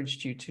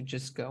encouraged you to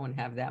just go and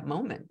have that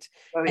moment.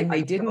 I mean, and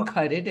they didn't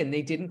cut it, and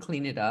they didn't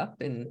clean it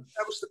up. And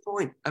that was the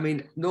point. I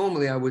mean,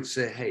 normally I would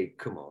say, hey,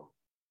 come on,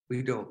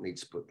 we don't need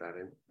to put that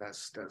in.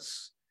 That's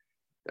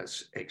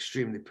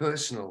extremely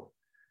personal.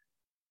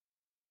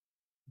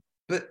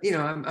 But, you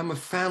know, I'm a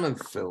fan of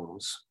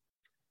films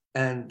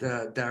and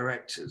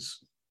directors,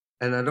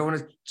 and I don't want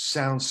to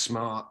sound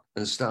smart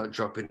and start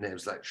dropping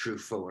names like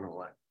Truffaut and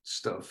all that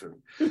stuff.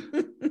 And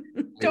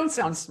don't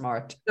sound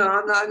smart.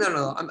 No.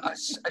 I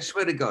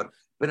swear to God.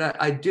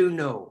 But I do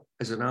know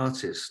as an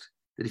artist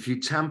that if you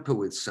tamper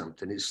with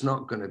something, it's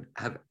not going to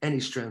have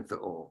any strength at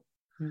all.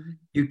 Mm-hmm.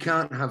 You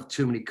can't have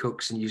too many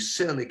cooks, and you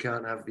certainly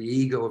can't have the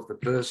ego of the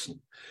person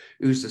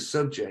who's the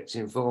subject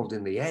involved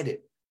in the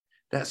edit.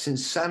 That's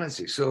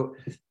insanity. So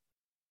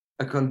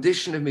a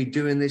condition of me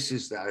doing this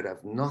is that I'd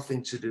have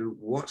nothing to do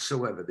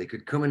whatsoever. They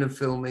could come in and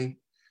film me.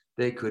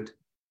 They could,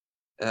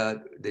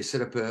 they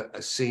set up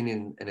a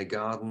scene in a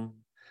garden.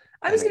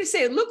 I was going to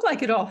say, it looked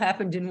like it all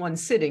happened in one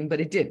sitting, but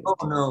it didn't.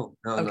 Oh,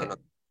 no.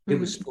 It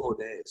was 4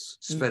 days,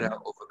 spread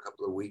out over a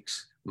couple of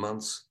weeks,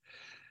 months.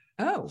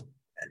 Oh.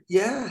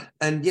 Yeah.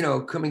 And, you know,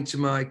 coming to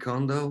my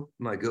condo,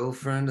 my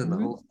girlfriend and the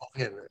whole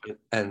thing.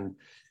 And,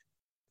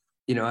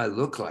 you know, I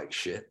look like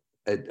shit,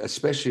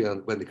 especially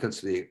when it comes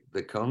to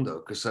the condo,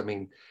 because, I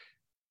mean,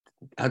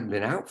 I hadn't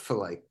been out for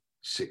like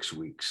 6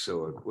 weeks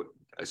or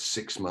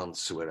 6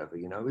 months or whatever,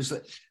 you know. It was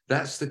like,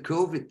 that's the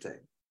COVID thing.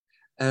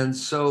 And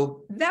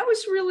so that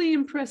was really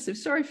impressive.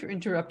 Sorry for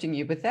interrupting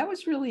you, but that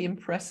was really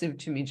impressive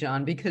to me,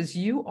 John, because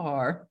you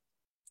are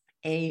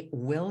a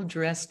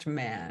well-dressed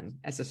man,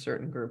 as a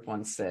certain group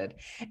once said.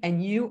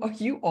 And you're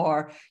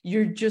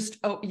just,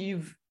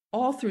 you've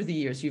all through the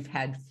years, you've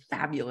had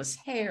fabulous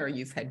hair,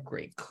 you've had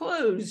great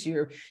clothes,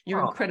 you're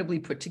incredibly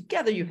put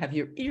together, you have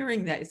your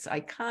earring that is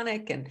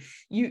iconic, and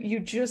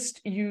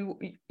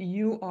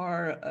you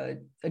are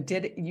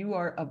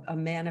a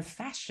man of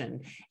fashion.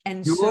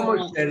 And you so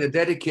almost said a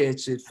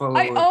dedicated follower.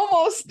 I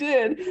almost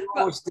did.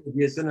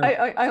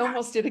 I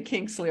almost did a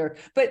Kingslayer.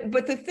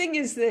 But the thing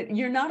is that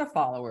you're not a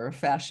follower of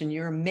fashion,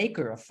 you're a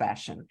maker of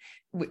fashion,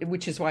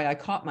 which is why I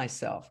caught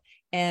myself.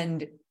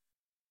 And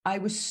I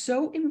was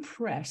so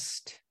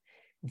impressed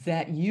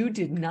that you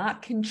did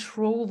not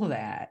control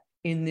that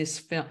in this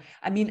film.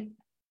 I mean,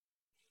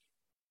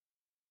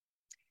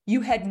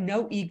 you had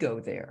no ego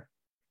there.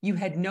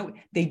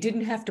 They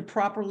didn't have to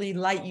properly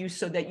light you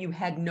so that you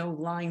had no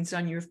lines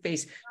on your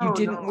face. You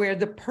didn't wear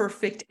the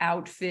perfect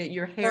outfit.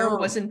 Your hair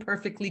wasn't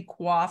perfectly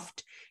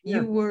coiffed.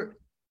 Yeah.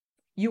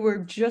 You were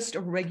just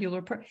a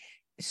regular person.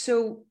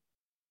 So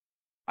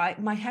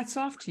my hat's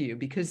off to you,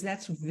 because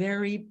that's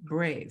very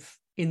brave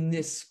in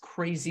this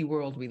crazy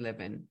world we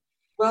live in.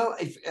 Well,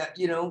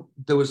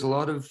 there was a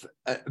lot of,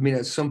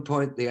 at some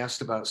point they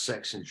asked about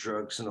sex and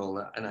drugs and all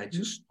that. And I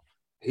just,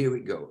 here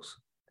it goes.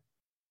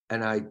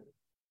 And I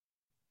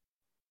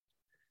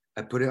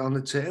put it on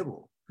the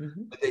table.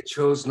 But they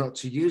chose not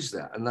to use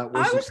that. And that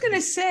was I was going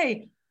to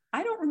say,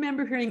 I don't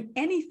remember hearing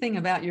anything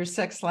about your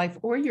sex life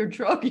or your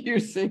drug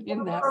using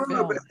in that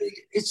film. But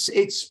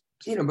it's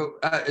but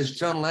as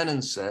John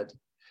Lennon said,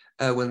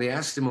 when they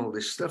asked him all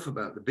this stuff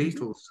about the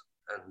Beatles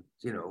and,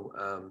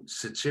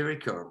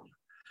 Satyricon,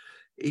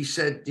 he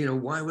said,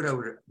 why would I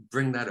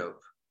bring that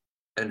up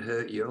and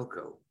hurt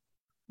Yoko?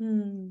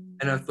 And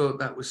I thought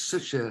that was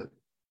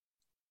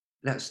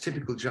that's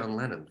typical John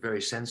Lennon,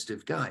 very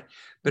sensitive guy.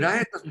 But I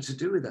had nothing to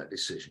do with that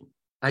decision.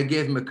 I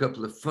gave him a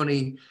couple of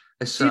funny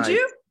asides. Did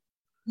you?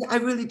 Yeah, I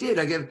really did.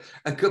 I gave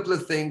a couple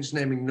of things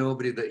naming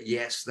nobody that,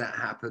 yes, that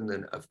happened.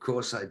 And of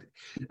course I did.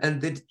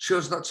 And they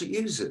chose not to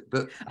use it.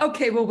 But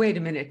okay, well, wait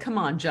a minute. Come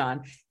on,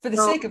 John. For the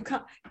sake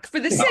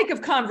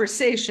of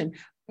conversation,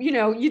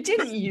 you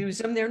didn't use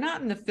them. They're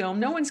not in the film.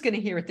 No one's going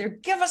to hear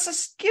it. Give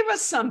us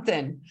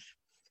something.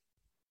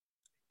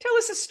 Tell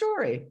us a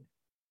story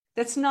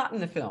that's not in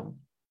the film.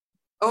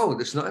 Oh,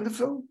 that's not in the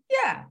film?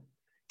 Yeah.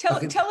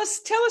 Tell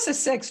us a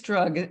sex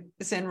drug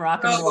is in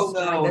rock and roll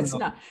story that's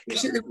not.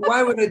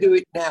 Why would I do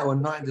it now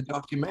and not in the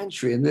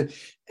documentary? And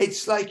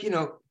it's like,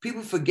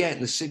 people forget in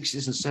the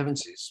 60s and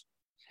 70s.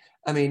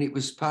 It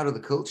was part of the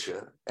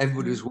culture.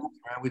 Everybody was walking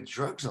around with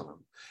drugs on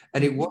them.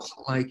 And it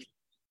wasn't like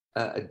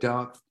a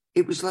dark,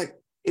 it was like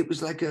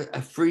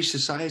a free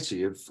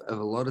society of a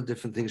lot of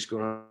different things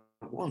going on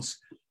at once.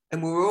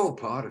 And we were all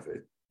part of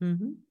it.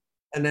 And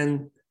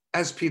then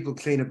as people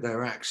clean up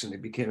their acts, and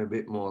it became a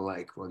bit more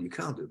like, well, you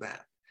can't do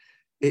that.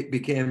 It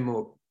became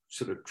more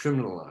sort of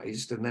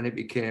criminalized, and then it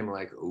became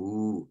like,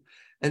 ooh.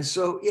 And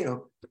so,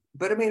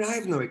 but I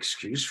have no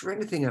excuse for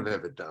anything I've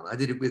ever done. I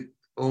did it with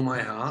all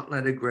my heart, and I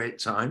had a great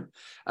time.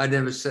 I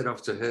never set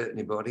off to hurt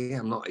anybody.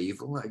 I'm not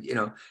evil,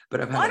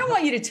 but I've had. I don't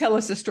want you to tell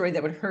us a story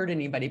that would hurt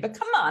anybody, but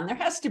come on, there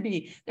has to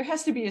be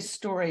a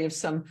story of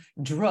some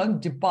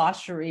drug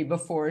debauchery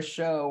before a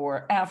show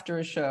or after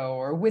a show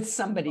or with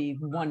somebody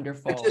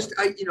wonderful.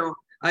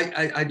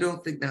 I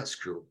don't think that's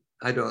cool.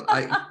 I don't.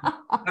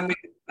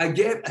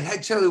 I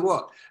tell you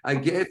what, I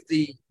gave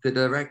the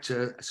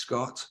director,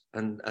 Scott,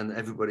 and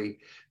everybody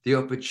the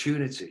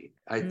opportunity.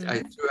 I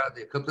threw out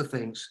a couple of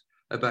things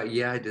about,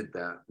 I did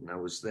that, and I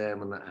was there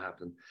when that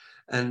happened.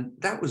 And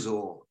that was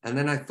all. And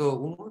then I thought,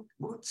 well,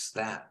 what's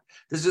that?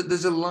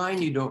 There's a line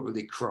you don't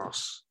really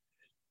cross.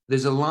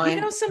 There's a line.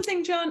 You know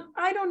something, John?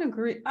 I don't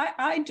agree.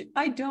 I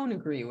don't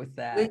agree with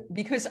that,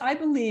 because I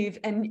believe,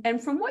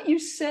 and from what you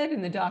said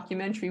in the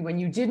documentary, when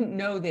you didn't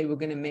know they were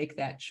going to make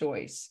that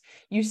choice,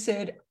 you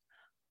said,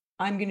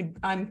 I'm going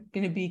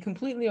to be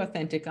completely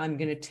authentic. I'm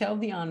going to tell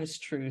the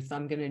honest truth.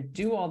 I'm going to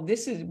do all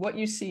this. Is what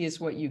you see is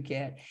what you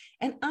get.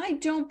 And I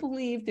don't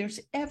believe there's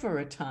ever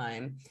a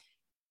time,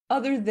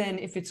 other than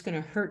if it's going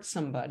to hurt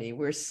somebody,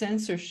 where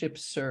censorship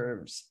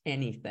serves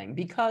anything,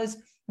 because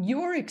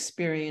your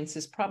experience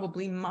is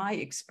probably my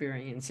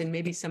experience and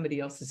maybe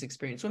somebody else's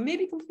experience, or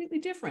maybe completely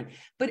different,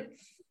 but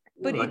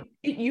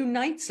it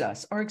unites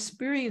us. Our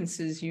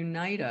experiences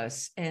unite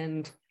us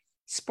and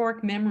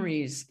spark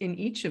memories in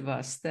each of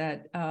us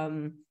that,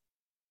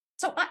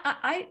 so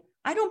I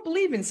don't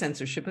believe in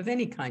censorship of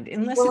any kind,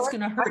 unless it's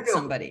going to hurt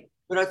somebody.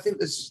 But I think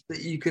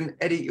that you can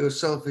edit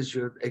yourself as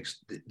you're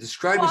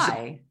describing.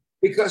 Why?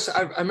 Because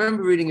I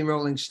remember reading in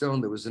Rolling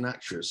Stone, there was an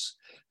actress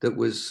that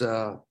was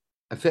a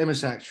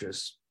famous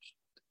actress.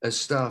 A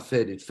star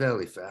faded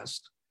fairly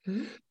fast.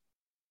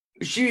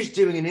 She was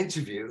doing an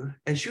interview,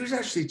 and she was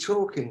actually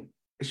talking.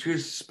 She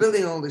was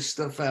spilling all this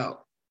stuff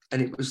out.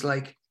 And it was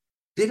like,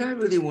 did I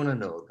really want to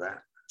know that?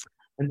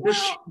 And does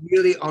she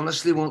really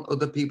honestly want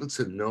other people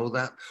to know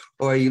that?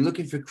 Or are you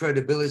looking for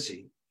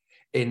credibility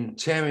in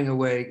tearing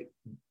away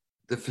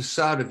the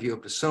facade of your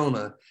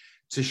persona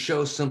to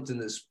show something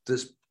that's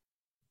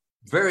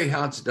very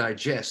hard to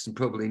digest and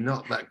probably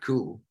not that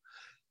cool?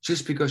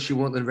 just because you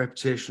want the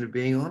reputation of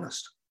being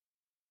honest.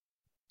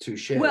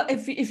 Touche. Well,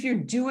 if you're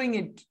doing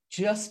it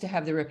just to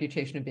have the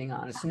reputation of being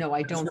honest, no,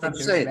 I don't think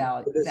there's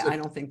value. I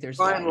don't think there's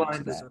value to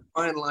that. There's a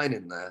fine line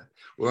in there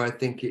where I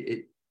think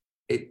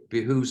it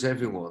behooves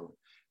everyone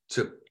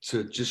to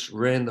just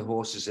rein the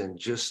horses in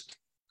just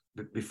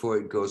before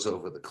it goes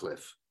over the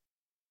cliff.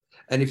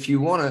 And if you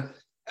want to,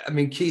 I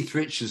mean, Keith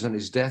Richards on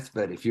his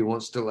deathbed, if he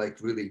wants to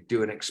like really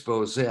do an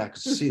expose, I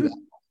could see that.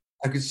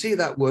 I could see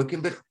that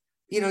working, but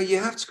you know, you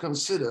have to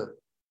consider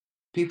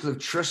people have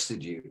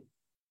trusted you.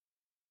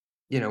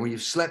 You know, when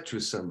you've slept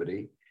with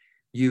somebody,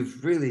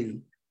 you've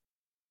really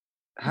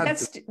had.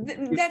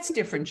 That's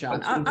different,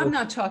 John. I'm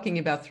not talking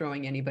about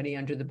throwing anybody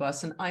under the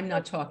bus, and I'm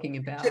not talking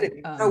about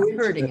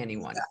hurting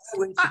anyone.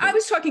 I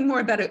was talking more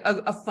about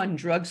a fun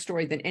drug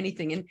story than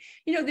anything. And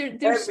you know,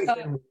 there's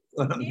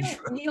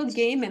Neil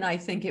Gaiman, I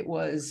think it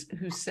was,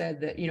 who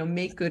said that, you know,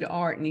 make good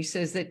art, and he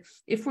says that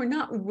if we're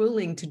not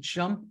willing to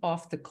jump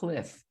off the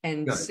cliff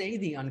and say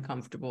the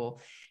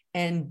uncomfortable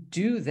and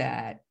do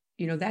that,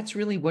 you know, that's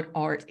really what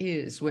art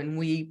is when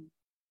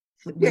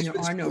there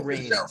are no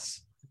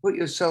reins. Put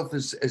yourself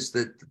as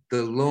the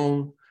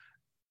lone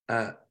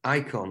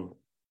icon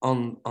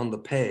on the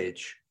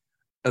page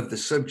of the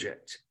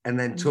subject, and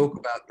then talk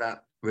about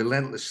that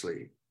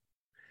relentlessly.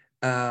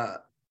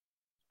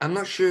 I'm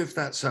not sure if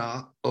that's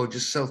art or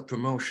just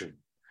self-promotion.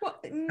 Well,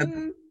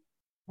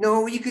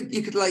 no, you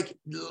could like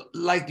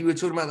you were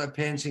talking about that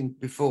painting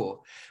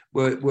before,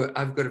 where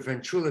I've got a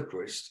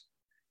ventriloquist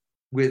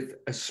with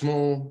a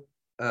small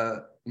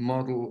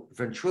model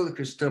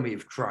ventriloquist dummy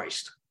of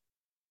Christ.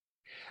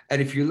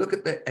 And if you look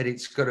at and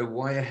it's got a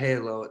wire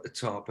halo at the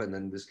top, and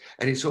then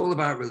and it's all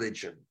about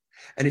religion.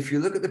 And if you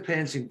look at the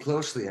painting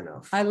closely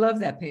enough. I love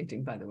that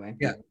painting, by the way.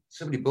 Yeah,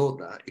 somebody bought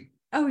that.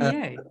 Oh,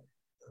 yay.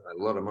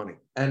 A lot of money.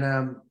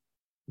 And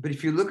but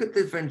if you look at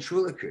the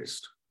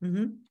ventriloquist,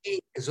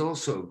 he has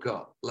also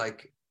got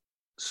like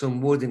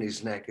some wood in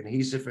his neck, and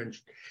he's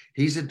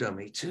a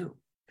dummy too.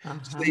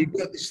 So you've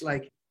got this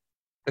like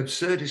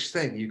absurdist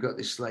thing. You've got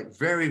this like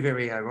very,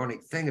 very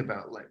ironic thing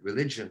about like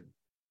religion,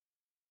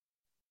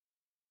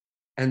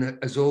 and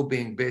as all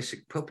being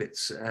basic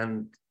puppets.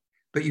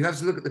 But you have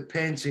to look at the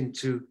painting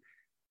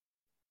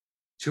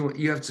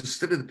you have to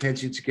study the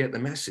painting to get the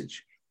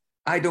message.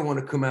 I don't want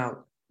to come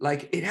out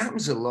like it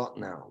happens a lot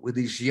now with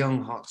these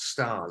young hot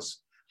stars.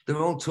 They're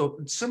all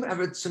talking. I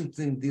read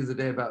something the other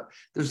day about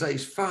there's like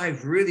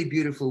 5 really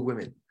beautiful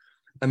women.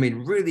 I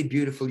mean, really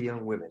beautiful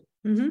young women.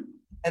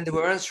 And they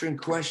were answering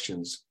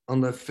questions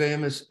on their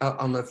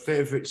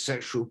favorite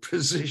sexual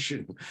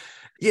position,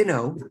 you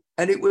know,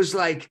 and it was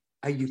like,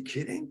 are you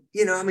kidding?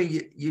 You know, I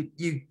mean,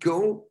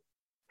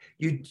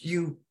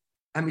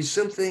 I mean,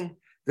 something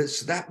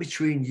that's that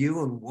between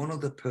you and one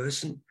other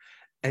person,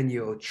 and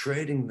you're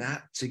trading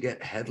that to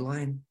get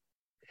headline.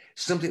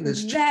 Something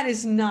that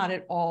is not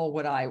at all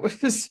what I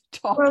was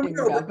talking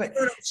about. But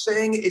what I'm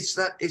saying is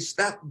that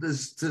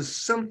there's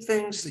some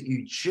things that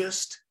you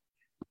just,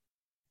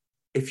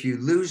 if you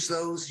lose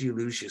those, you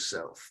lose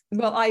yourself.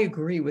 Well, I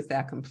agree with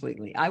that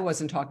completely. I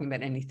wasn't talking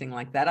about anything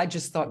like that. I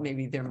just thought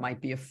maybe there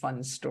might be a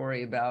fun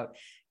story about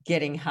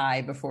getting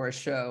high before a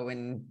show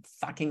and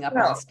fucking up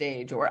on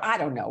stage, or I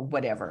don't know,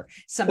 whatever.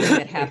 Something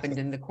that happened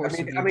in the course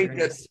of your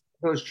journey.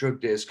 Those drug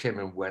days came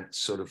and went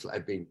sort of,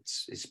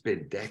 it's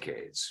been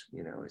decades,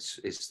 you know,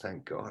 it's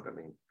thank God. I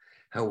mean,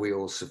 how we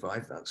all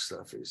survived that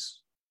stuff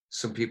is,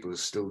 some people are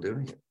still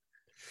doing it.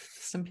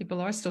 Some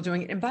people are still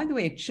doing it. And by the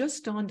way, it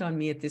just dawned on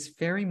me at this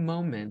very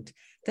moment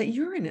that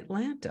you're in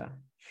Atlanta.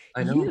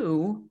 I know.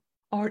 You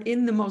are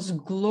in the most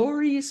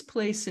glorious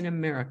place in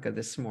America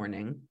this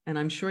morning, and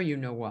I'm sure you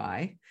know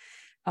why.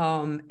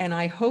 And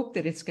I hope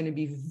that it's going to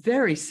be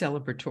very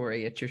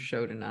celebratory at your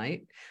show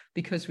tonight,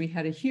 because we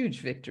had a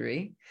huge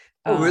victory.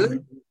 Oh, really?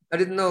 I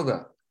didn't know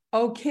that.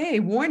 Okay,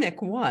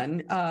 Warnock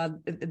won.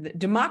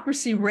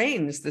 Democracy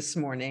reigns this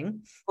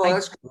morning. Oh,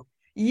 that's cool.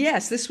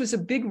 Yes, this was a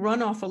big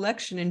runoff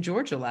election in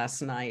Georgia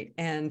last night,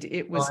 and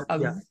it was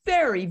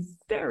very,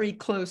 very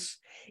close.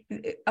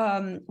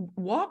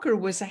 Walker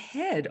was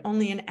ahead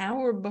only an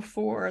hour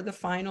before the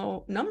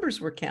final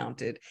numbers were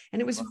counted,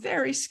 and it was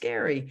very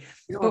scary.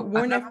 You know, but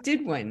Warnock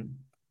did win.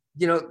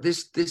 You know,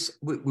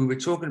 we were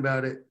talking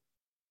about it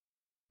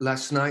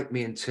last night,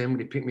 me and Tim, when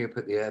he picked me up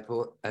at the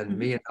airport, and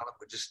me and Alan,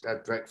 we just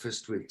had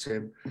breakfast with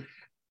Tim,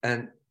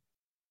 and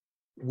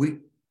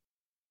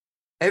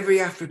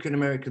every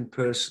African-American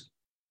person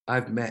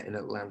I've met in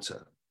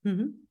Atlanta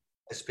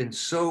has been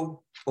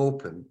so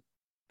open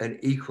and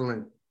equal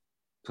and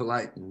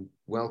polite and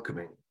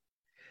welcoming.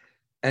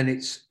 And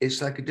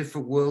it's like a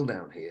different world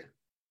down here.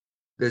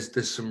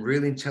 There's some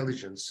real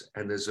intelligence,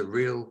 and there's a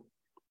real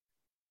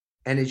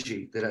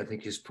energy that I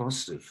think is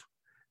positive.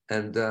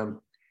 And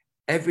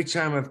every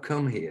time I've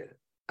come here,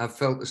 I've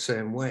felt the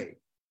same way.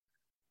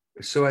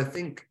 So I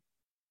think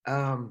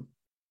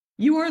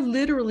you are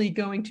literally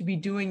going to be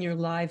doing your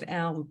live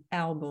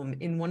album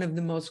in one of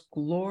the most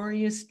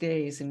glorious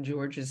days in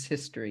Georgia's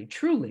history.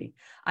 Truly,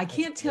 I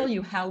can't tell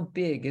you how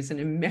big as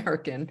an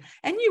American,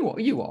 and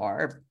you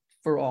are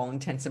for all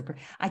intents and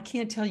purposes. I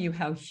can't tell you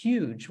how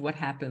huge what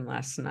happened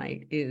last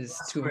night is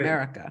to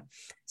America.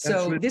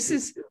 So this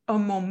is a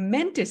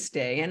momentous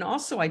day. And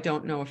also, I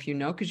don't know if you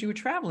know, because you were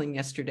traveling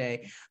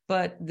yesterday,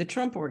 but the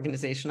Trump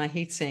Organization, I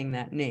hate saying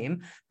that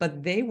name,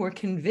 but they were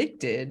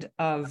convicted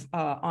of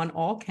on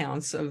all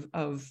counts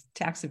of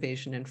tax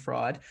evasion and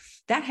fraud.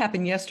 That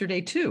happened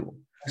yesterday too.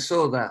 I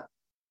saw that.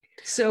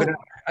 So but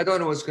I don't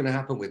know what's going to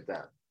happen with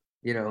that.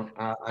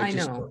 I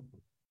know.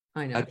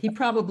 He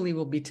probably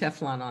will be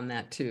Teflon on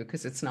that too,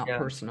 because it's not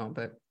personal,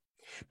 but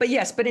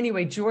yes, but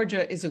anyway,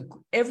 Georgia is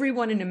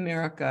everyone in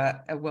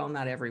America, well,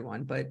 not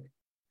everyone, but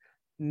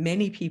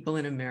many people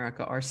in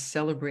America are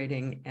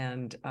celebrating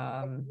and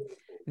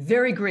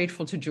very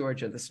grateful to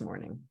Georgia this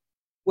morning.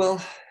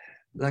 Well,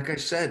 like I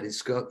said,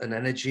 it's got an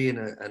energy and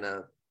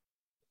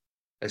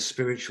a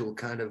spiritual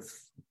kind of,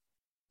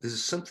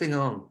 there's something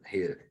on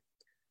here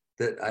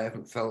that I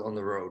haven't felt on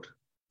the road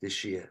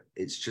this year.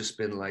 It's just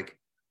been like,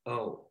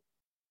 oh,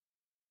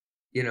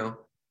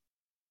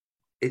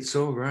 it's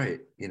all right.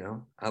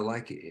 I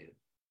like it here.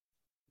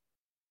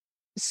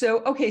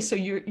 So, okay. So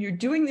you're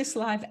doing this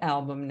live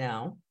album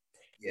now,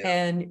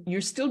 and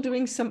you're still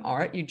doing some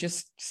art. You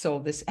just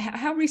sold this.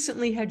 How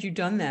recently had you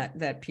done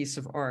that piece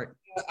of art?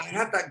 I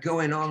had that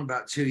going on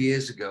about 2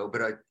 years ago,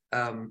 but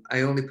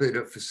I only put it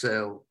up for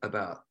sale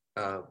about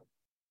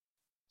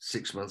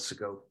 6 months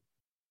ago.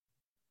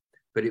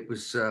 But it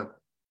was, I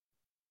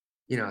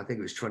think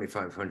it was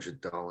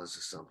 $2,500 or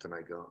something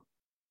I got.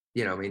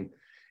 I mean,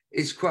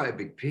 it's quite a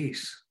big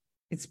piece.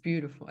 It's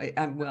beautiful.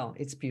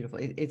 It's beautiful.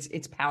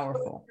 It's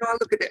powerful. I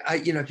look at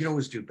it. You can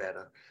always do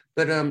better.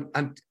 But I'm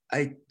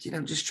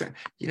just trying.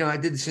 I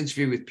did this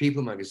interview with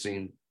People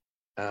magazine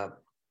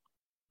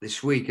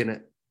this week,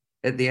 and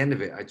at the end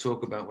of it, I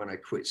talk about when I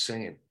quit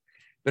singing.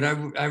 But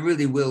I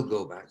really will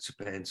go back to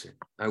painting.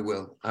 I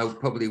will. I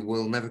probably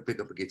will never pick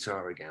up a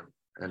guitar again.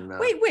 And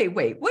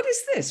wait. What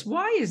is this?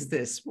 Why is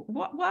this?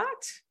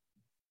 What?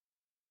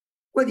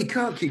 Well, you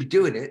can't keep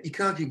doing it. You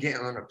can't keep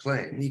getting on a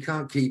plane. You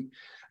can't keep.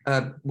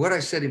 What I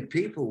said in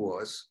People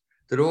was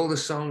that all the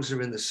songs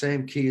are in the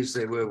same key as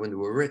they were when they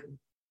were written,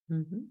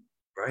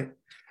 right?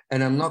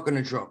 And I'm not going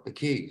to drop the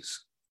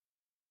keys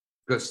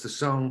because the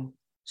song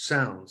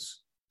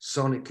sounds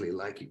sonically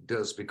like it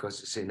does because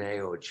it's in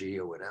A or G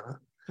or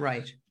whatever.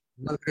 Right.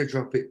 I'm not going to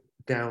drop it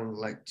down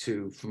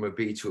from a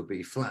B to a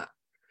B flat.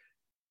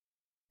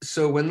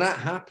 So when that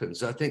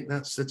happens, I think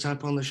that's the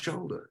tap on the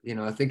shoulder.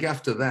 I think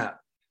after that,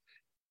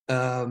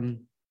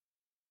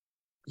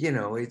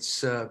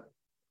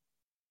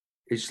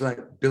 it's like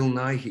Bill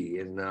Nighy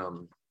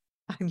in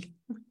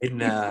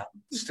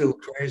Still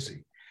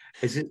Crazy.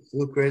 Is it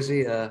Still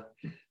Crazy?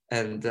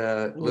 And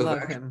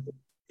love him.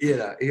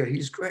 Yeah,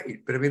 he's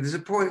great. But I mean, there's a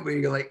point where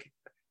you're like,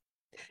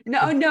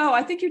 no,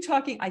 I think you're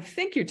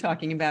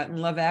talking about in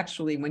Love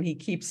Actually when he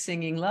keeps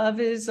singing "Love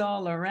is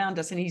all around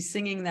us" and he's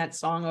singing that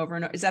song over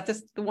and over. Is that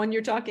the one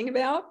you're talking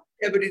about?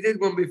 Yeah, but he did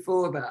one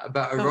before that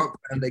about a rock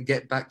band. They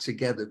get back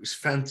together. It was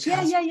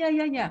fantastic.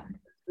 Yeah.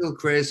 Still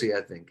Crazy,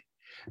 I think.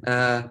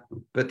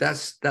 But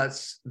that's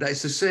the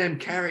same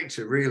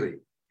character, really.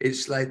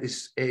 It's like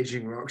this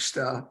aging rock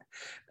star,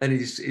 and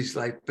he's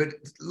like, but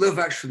Love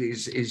Actually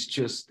is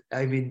just.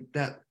 I mean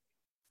that.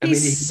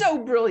 He's so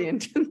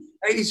brilliant.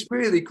 He's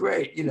really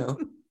great,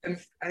 and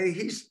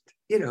he's,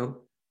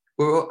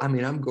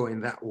 I'm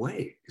going that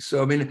way.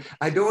 So, I mean,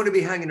 I don't want to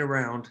be hanging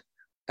around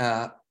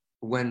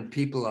when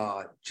people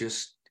are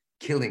just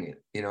killing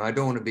it. I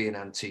don't want to be an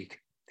antique.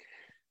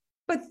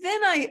 But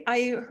then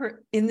I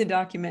heard in the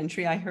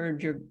documentary, I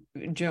heard your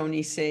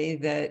Joni say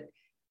that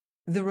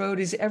the road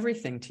is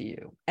everything to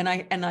you. And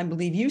I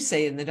believe you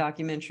say in the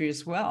documentary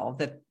as well,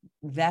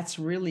 that's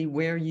really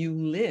where you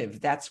live.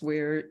 That's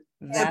where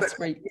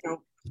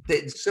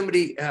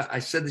somebody, I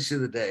said this the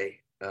other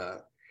day,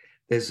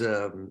 there's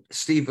a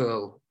Steve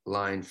Earle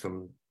line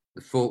from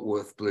the Fort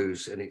Worth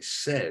Blues, and it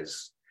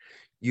says,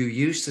 "You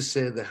used to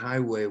say the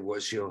highway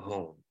was your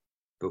home,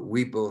 but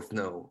we both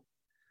know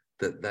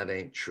that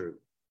ain't true."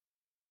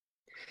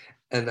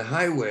 And the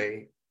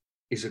highway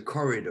is a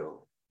corridor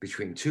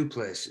between two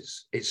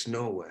places. It's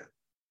nowhere.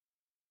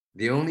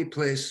 The only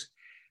place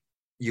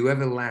you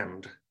ever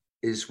land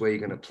is where you're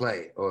going to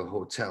play or a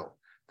hotel.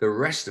 The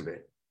rest of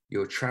it,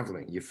 you're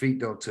traveling. Your feet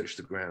don't touch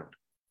the ground.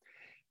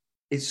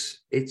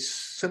 It's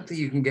something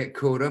you can get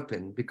caught up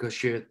in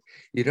because you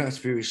don't have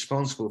to be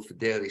responsible for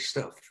daily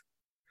stuff.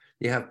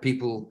 You have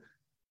people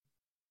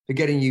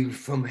getting you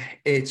from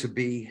A to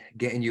B,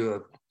 getting you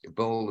a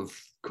bowl of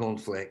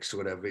cornflakes or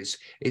whatever.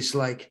 It's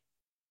like,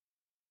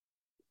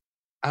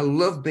 I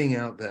love being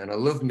out there and I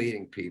love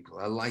meeting people.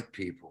 I like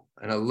people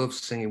and I love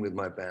singing with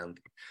my band.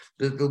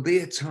 But there'll be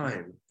a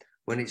time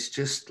when it's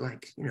just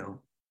like,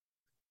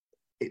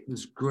 it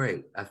was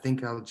great. I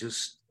think I'll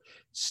just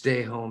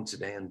stay home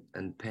today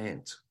and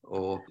paint,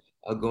 or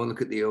I'll go and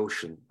look at the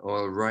ocean, or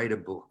I'll write a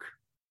book.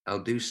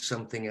 I'll do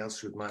something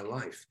else with my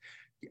life.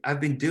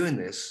 I've been doing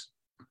this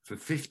for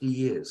 50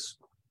 years.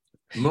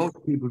 Most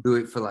people do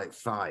it for like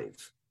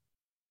 5.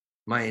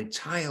 My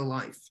entire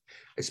life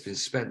has been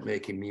spent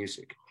making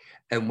music.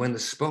 And when the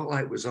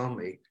spotlight was on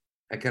me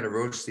I kind of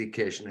rose to the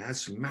occasion. I had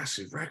some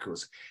massive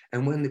records.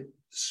 And when the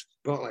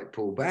spotlight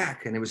pulled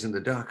back and it was in the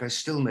dark, I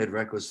still made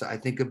records that I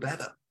think are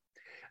better.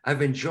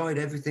 I've enjoyed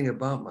everything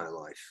about my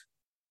life.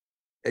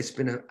 It's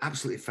been an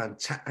absolutely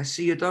fantastic. I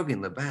see your dog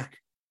in the back.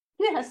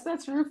 Yes,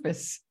 that's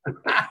Rufus.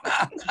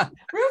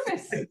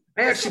 Rufus.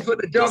 I actually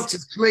put the dog to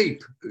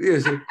sleep.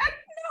 Yes. No,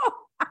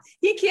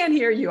 he can't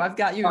hear you. I've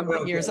got you in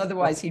my ears.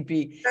 Otherwise, he'd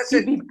be. I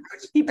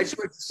just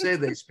want to say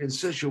that it's been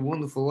such a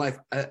wonderful life.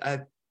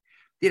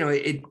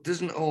 It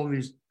doesn't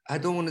always. I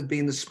don't want to be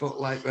in the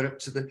spotlight right up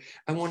to the.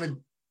 I want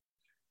to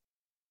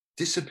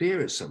disappear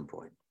at some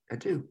point. I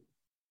do.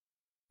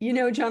 You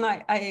know, John,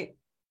 I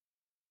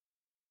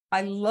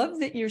love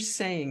that you're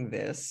saying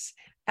this.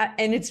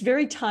 And it's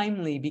very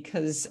timely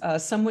because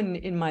someone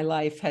in my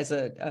life has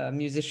a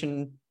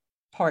musician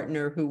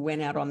partner who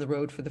went out on the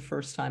road for the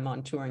first time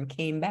on tour and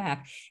came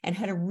back and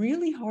had a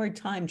really hard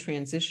time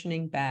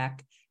transitioning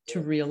back to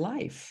real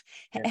life.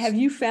 Yes. Have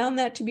you found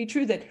that to be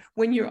true, that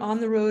when you're on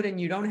the road and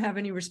you don't have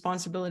any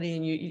responsibility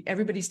and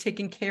everybody's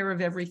taking care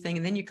of everything,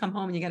 and then you come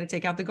home and you got to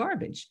take out the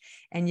garbage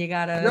and you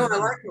got to... No, I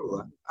like all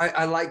that.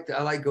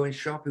 I like going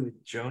shopping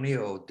with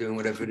Joni or doing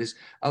whatever it is.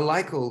 I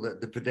like all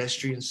the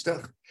pedestrian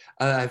stuff.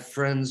 I have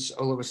friends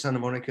all over Santa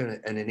Monica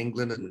and in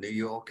England and New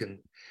York, and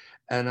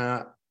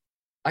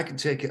I can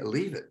take it or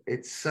leave it.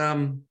 It's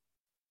when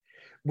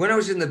I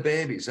was in the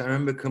Babies, I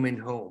remember coming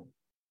home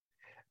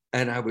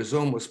and I was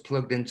almost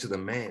plugged into the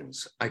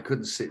mains. I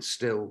couldn't sit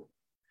still.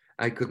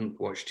 I couldn't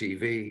watch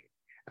TV.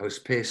 I was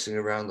pacing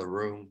around the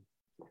room.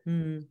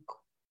 Mm.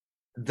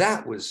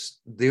 That was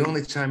the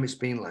only time it's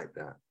been like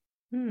that.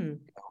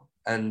 Mm.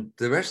 And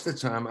the rest of the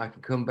time I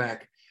can come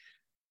back,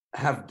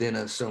 have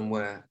dinner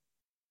somewhere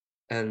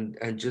and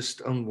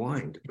just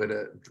unwind. But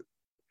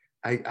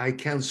I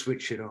can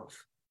switch it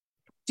off.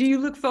 Do you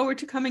look forward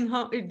to coming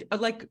home?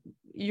 Like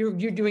you're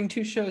doing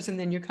 2 shows and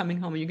then you're coming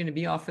home and you're going to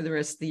be off for the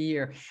rest of the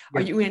year. Yeah.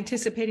 Are you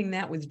anticipating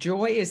that with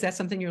joy? Is that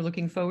something you're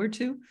looking forward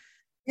to?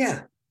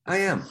 Yeah, I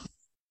am.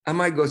 I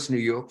might go to New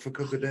York for a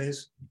couple of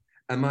days.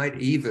 I might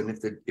even,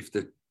 if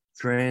the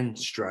train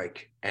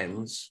strike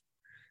ends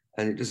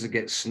and it doesn't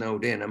get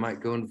snowed in, I might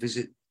go and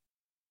visit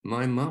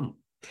my mom.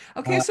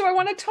 Okay, so I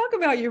want to talk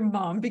about your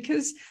mom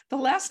because the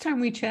last time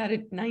we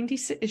chatted,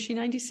 96, is she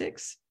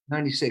 96?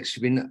 96.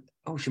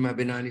 She might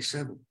be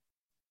 97.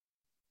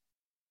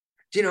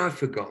 Do you know, I've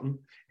forgotten.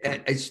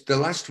 It's the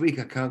last week.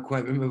 I can't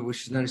quite remember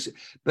which is 96.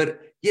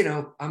 But, you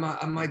know,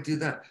 I might do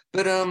that.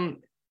 But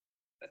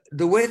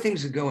the way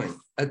things are going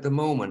at the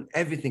moment,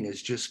 everything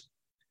has just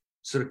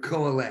sort of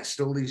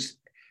coalesced. All these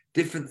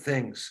different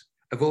things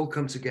have all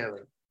come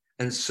together.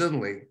 And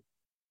suddenly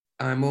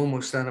I'm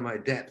almost out of my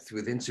depth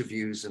with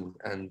interviews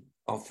and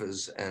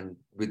offers and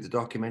with the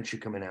documentary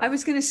coming out. I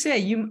was going to say,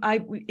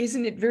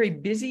 isn't it very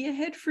busy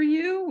ahead for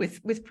you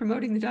with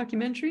promoting the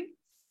documentary?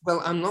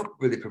 Well, I'm not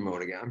really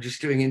promoting it. I'm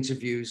just doing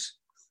interviews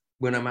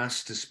when I'm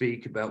asked to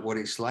speak about what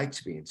it's like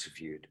to be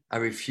interviewed. I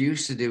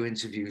refuse to do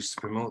interviews to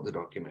promote the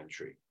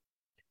documentary.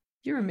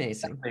 You're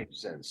amazing. That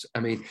makes sense. I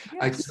mean,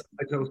 yes.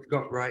 I told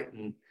Scott Wright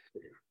and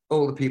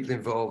all the people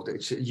involved,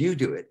 you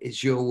do it.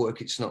 It's your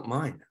work. It's not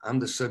mine. I'm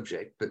the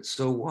subject, but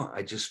so what?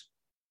 I just,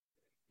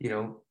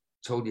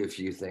 told you a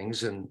few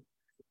things and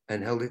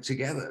held it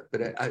together.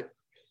 But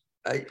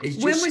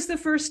when was the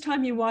first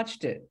time you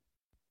watched it?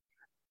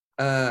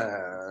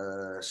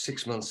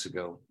 6 months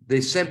ago. They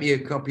sent me a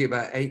copy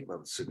about 8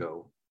 months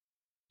ago,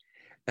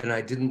 and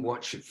I didn't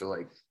watch it for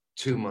like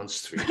 2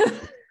 months, 3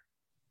 months.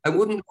 I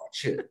wouldn't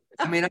watch it.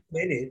 I mean, I'm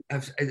in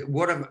it.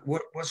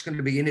 What's going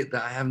to be in it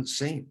that I haven't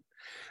seen?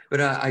 But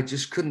I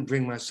just couldn't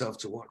bring myself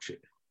to watch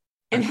it.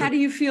 And how do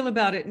you feel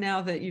about it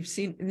now that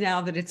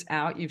now that it's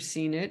out, you've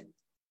seen it?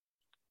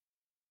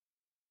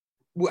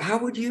 Well, how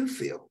would you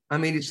feel? I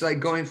mean, it's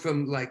like going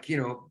from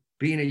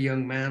being a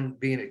young man,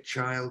 being a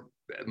child,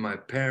 my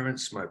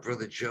parents, my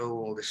brother Joe,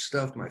 all this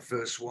stuff, my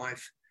first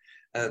wife,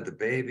 the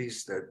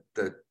babies,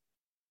 the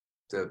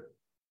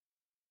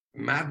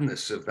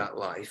madness of that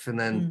life. And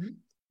then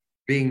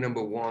being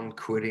number one,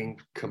 quitting,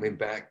 coming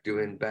back,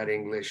 doing bad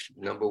English,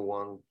 number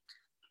one,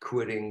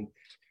 quitting,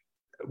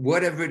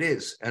 whatever it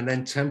is. And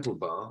then Temple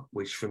Bar,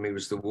 which for me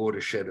was the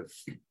watershed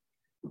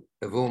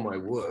of all my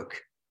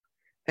work.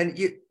 And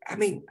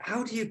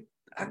how do you,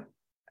 I'm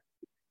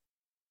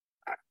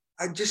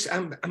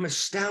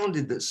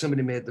astounded that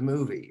somebody made the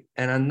movie.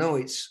 And I know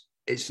it's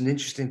an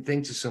interesting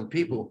thing to some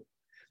people.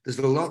 There's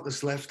a lot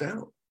that's left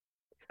out.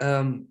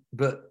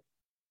 But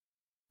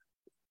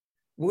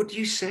what do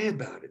you say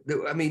about it?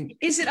 I mean,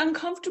 is it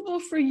uncomfortable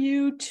for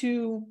you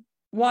to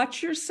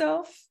watch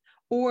yourself,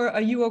 or are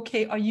you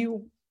okay? Are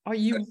you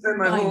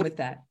fine with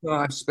that? No,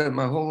 I've spent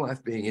my whole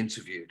life being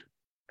interviewed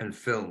and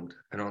filmed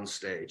and on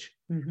stage,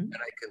 and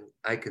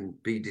I can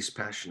be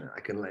dispassionate. I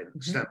can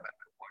stand back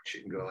and watch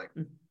it and go like,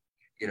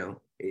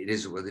 it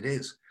is what it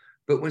is.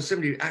 But when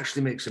somebody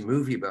actually makes a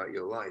movie about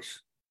your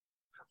life,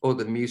 or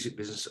the music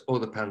business, or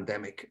the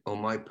pandemic, or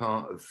my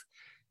part of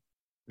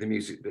the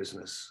music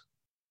business,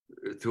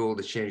 through all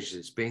the changes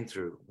it's been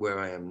through, where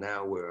I am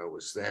now, where I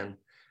was then,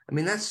 I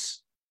mean,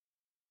 that's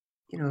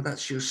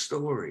your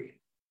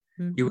story.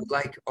 You would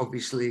like,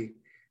 obviously,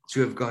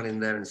 to have gone in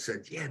there and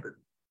said, yeah, but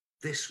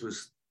this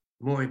was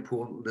more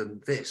important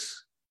than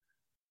this.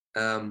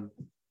 But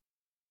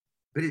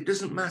it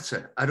doesn't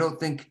matter. I don't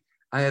think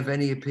I have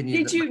any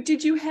opinion.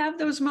 Did you have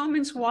those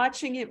moments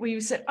watching it where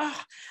you said,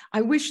 oh,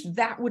 I wish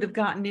that would have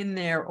gotten in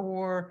there,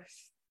 or?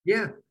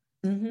 Yeah,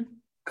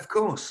 of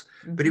course.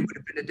 But it would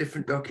have been a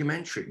different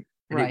documentary.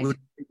 And right.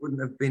 it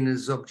wouldn't have been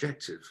as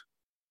objective.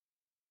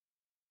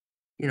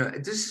 You know,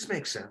 does this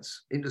make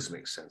sense? It does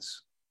make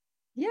sense.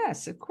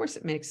 Yes, of course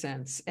it makes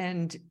sense.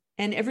 And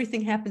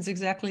everything happens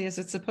exactly as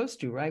it's supposed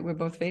to, right? We're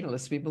both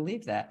fatalists. We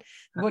believe that.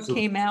 Absolutely. What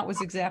came out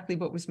was exactly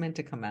what was meant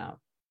to come out.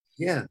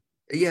 Yeah.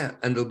 Yeah.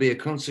 And there'll be a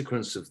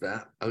consequence of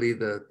that. I'll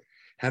either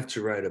have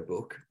to write a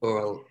book,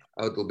 or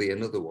there'll be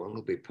another one.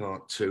 There'll be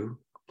part 2.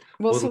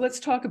 Well, so let's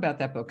talk about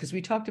that book, because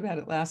we talked about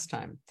it last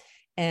time.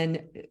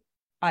 And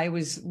I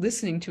was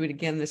listening to it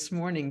again this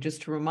morning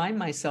just to remind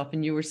myself,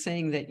 and you were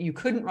saying that you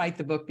couldn't write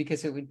the book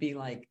because it would be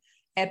like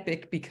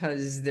epic,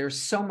 because there's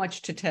so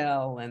much to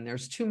tell and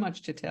there's too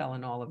much to tell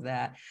and all of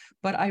that.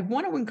 But I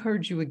want to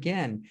encourage you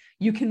again,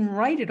 you can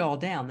write it all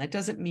down. That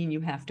doesn't mean you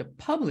have to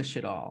publish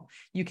it all.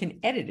 You can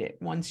edit it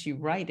once you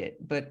write it,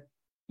 but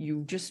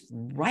you just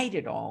write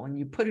it all and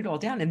you put it all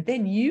down, and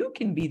then you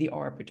can be the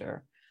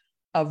arbiter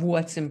of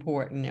what's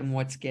important and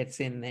what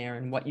gets in there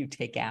and what you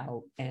take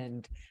out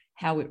and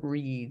how it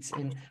reads.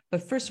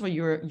 But first of all,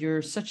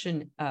 you're such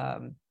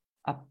a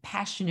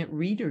passionate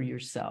reader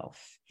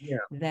yourself. Yeah.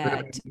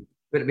 That.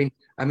 But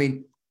I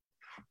mean,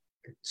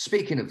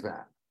 speaking of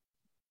that,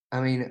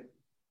 I mean,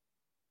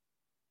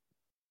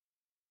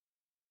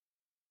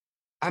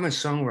 I'm a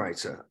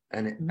songwriter,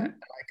 and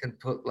I can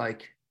put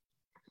like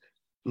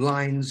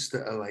lines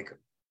that are like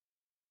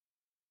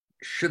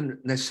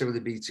shouldn't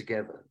necessarily be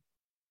together,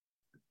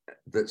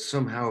 that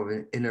somehow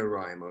in a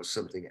rhyme or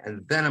something,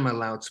 and then I'm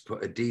allowed to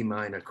put a D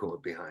minor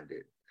chord behind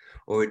it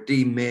or a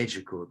D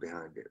major chord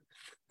behind it,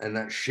 and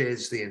that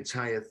shades the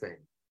entire thing.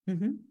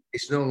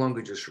 It's no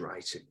longer just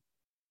writing.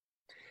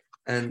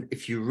 And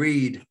if you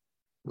read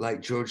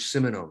like George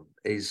Simenon,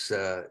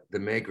 the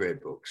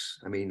Maigret books,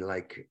 I mean,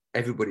 like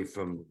everybody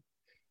from,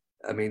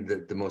 I mean,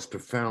 the most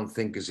profound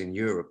thinkers in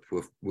Europe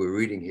were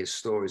reading his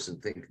stories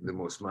and thinking the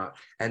most marked.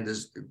 And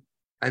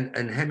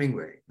and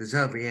Hemingway, there's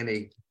hardly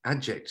any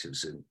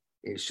adjectives in.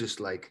 It's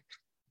just like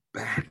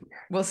bang.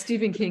 Well,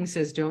 Stephen King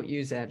says don't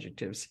use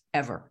adjectives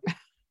ever.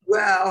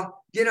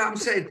 Well, you know, I'm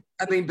saying,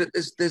 I mean, but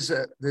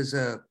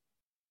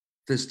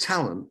there's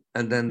talent,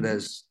 and then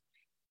there's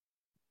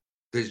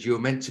you're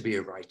meant to be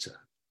a writer.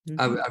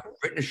 I've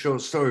written a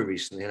short story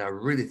recently, and I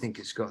really think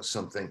it's got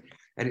something.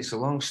 And it's a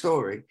long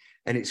story,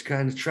 and it's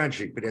kind of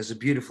tragic, but it has a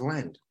beautiful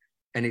end,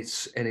 and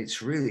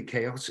it's really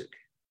chaotic,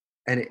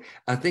 and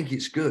I think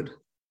it's good.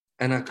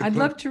 And I'd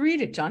love to read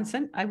it,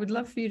 Johnson. I would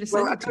love for you to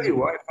send it to me.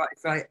 Well, I tell you what,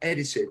 if I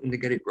edit it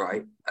and get it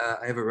right,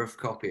 I have a rough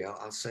copy.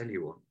 I'll send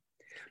you one.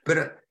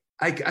 But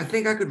I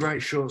think I could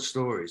write short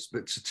stories,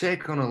 but to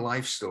take on a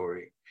life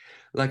story,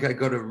 like I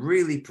got a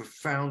really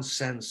profound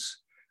sense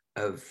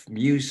of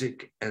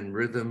music and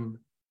rhythm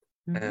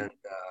and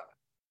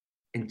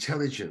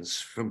intelligence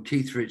from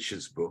Keith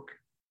Richards' book.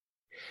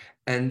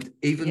 And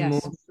even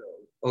more so,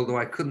 although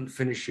I couldn't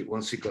finish it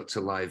once it got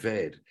to Live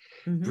Aid,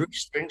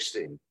 Bruce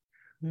Springsteen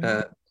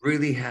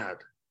really had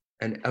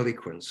an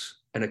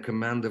eloquence and a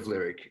command of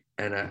lyric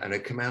and a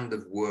command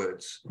of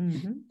words.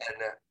 And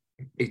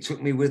he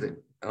took me with him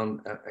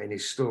in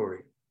his story.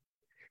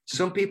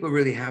 Some people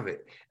really have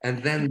it,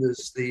 and then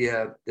there's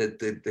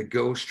the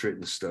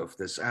ghost-written stuff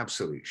that's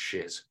absolute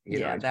shit. You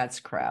know? That's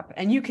crap,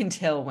 and you can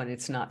tell when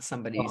it's not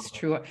somebody's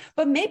true.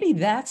 But maybe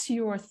that's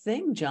your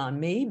thing, John.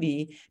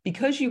 Maybe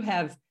because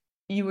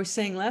you were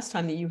saying last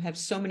time that you have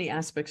so many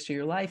aspects to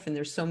your life, and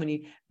there's so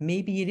many.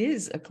 Maybe it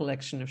is a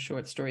collection of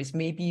short stories.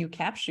 Maybe you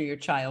capture your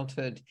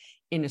childhood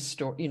in a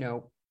story. You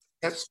know,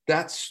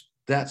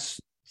 that's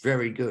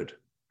very good.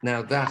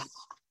 Now that.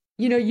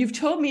 You know, you've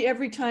told me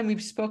every time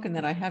we've spoken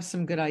that I have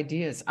some good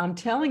ideas. I'm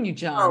telling you,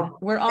 John,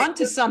 we're on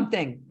to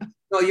something.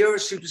 No, you're a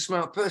super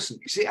smart person.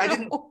 You see, I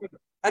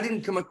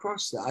didn't come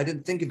across that. I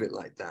didn't think of it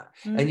like that.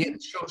 And yet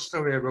the short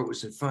story I wrote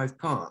was in 5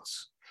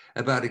 parts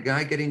about a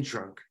guy getting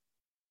drunk.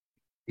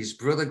 His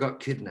brother got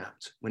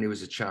kidnapped when he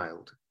was a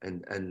child.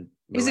 And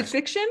is it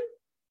fiction?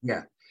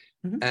 Yeah.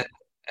 And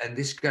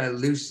this guy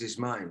loses his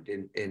mind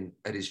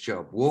at his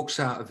job, walks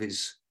out of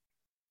his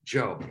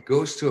job,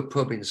 goes to a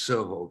pub in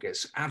Soho,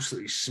 gets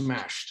absolutely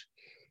smashed,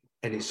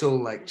 and it's all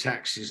like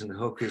taxis and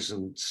hookers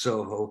and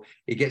Soho.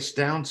 He gets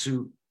down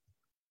to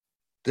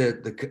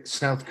the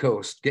south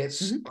coast,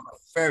 gets on a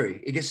ferry.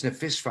 He gets in a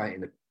fist fight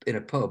in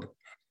a pub,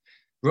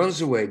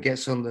 runs away,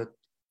 gets on the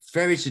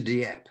ferry to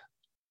Dieppe,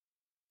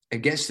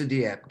 and gets to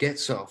Dieppe,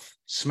 gets off,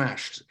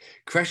 smashed,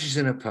 crashes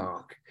in a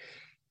park,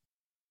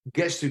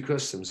 gets through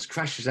customs,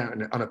 crashes out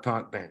on a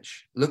park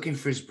bench, looking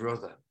for his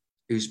brother,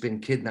 who's been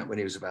kidnapped when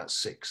he was about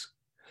 6.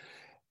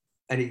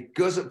 And he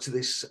goes up to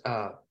this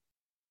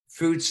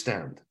food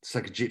stand. It's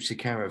like a gypsy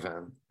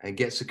caravan, and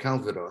gets a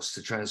Calvados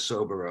to try and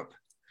sober up.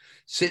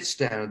 Sits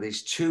down.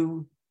 These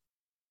 2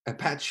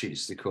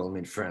 Apaches, they call them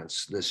in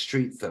France, the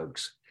street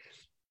thugs.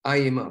 eye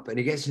him up, and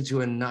he gets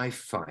into a knife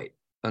fight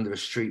under a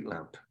street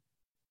lamp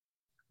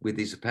with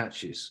these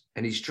Apaches,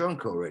 and he's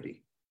drunk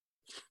already.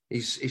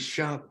 He's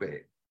shark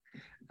bait,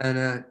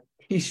 and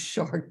he's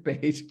shark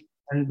bait,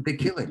 and they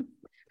kill him.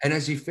 And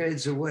as he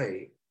fades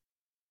away,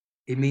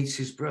 he meets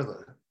his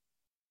brother,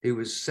 who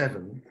was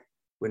 7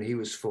 when he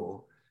was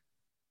 4,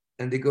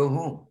 and they go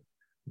home.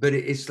 But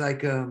it's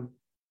like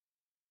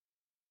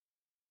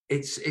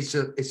it's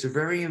a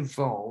very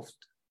involved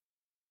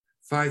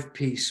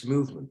 5-piece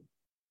movement.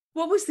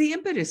 What was the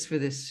impetus for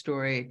this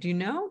story? Do you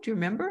know? Do you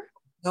remember?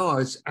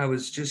 No, I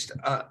was just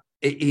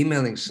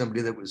emailing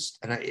somebody that was,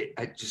 and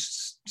I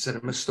just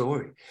sent him a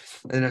story,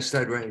 and then I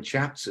started writing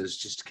chapters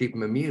just to keep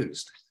him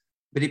amused.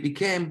 But it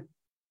became,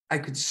 I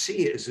could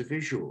see it as a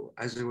visual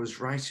as I was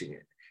writing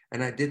it,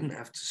 and I didn't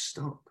have to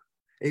stop.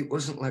 It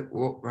wasn't like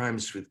what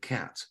rhymes with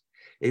cat.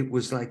 It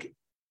was like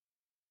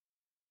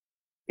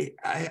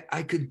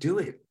I could do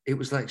it. It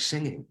was like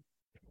singing.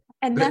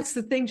 And that's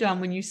the thing, John,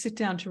 when you sit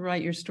down to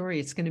write your story,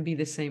 it's going to be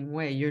the same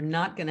way. You're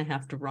not going to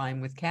have to rhyme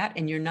with cat,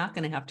 and you're not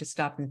going to have to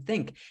stop and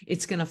think.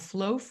 It's going to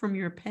flow from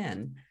your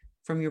pen,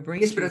 from your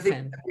brain to your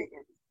pen. I think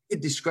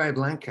it described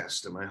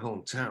Lancaster, my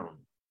hometown.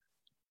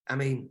 I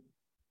mean,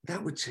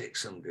 that would take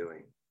some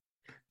doing.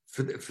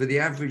 For the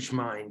average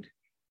mind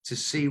to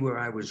see where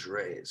I was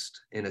raised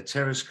in a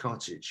terrace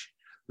cottage,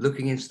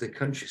 looking into the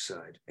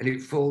countryside, and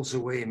it falls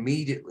away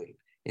immediately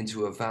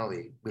into a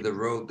valley with a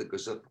road that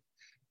goes up.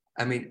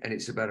 I mean, and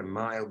it's about a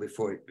mile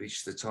before it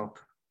reaches the top.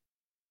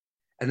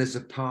 And there's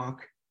a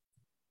park,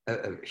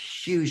 a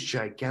huge,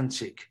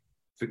 gigantic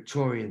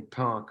Victorian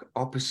park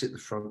opposite the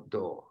front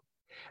door.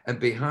 And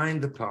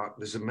behind the park,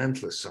 there's a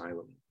mental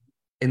asylum.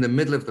 In the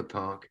middle of the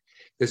park,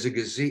 there's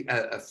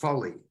a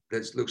folly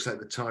that looks like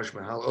the Taj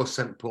Mahal or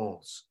St.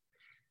 Paul's.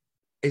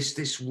 It's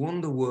this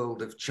wonder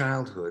world of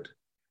childhood,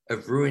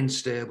 of ruined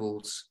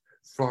stables,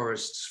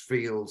 forests,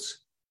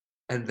 fields.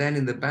 And then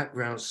in the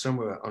background,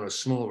 somewhere on a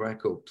small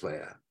record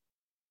player,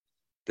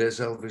 there's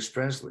Elvis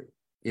Presley.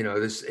 You know,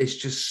 it's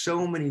just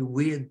so many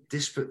weird,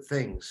 disparate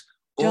things.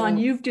 John,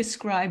 you've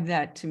described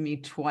that to me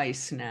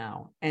twice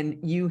now, and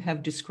you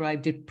have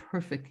described it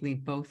perfectly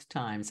both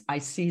times. I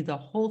see the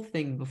whole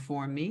thing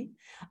before me.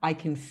 I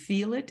can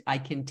feel it. I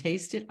can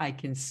taste it. I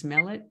can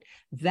smell it.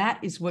 That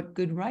is what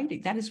good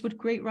writing, that is what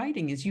great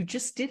writing is. You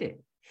just did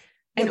it.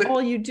 And yeah,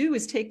 all you do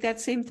is take that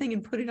same thing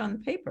and put it on the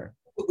paper.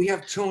 We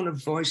have tone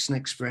of voice and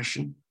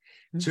expression.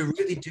 To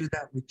really do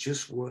that with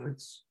just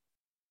words.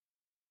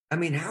 I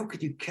mean, how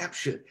could you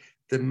capture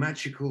the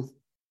magical,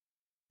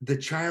 the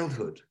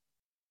childhood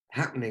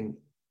happening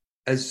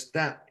as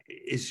that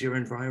is your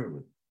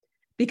environment?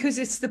 Because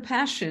it's the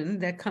passion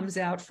that comes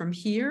out from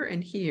here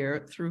and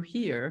here through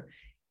here.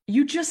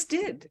 You just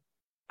did.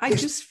 I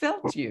just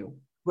felt you.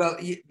 Well,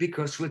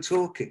 because we're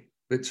talking,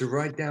 but to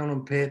write down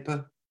on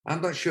paper,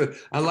 I'm not sure.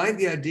 I like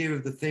the idea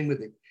of the thing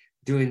with it,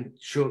 doing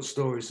short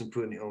stories and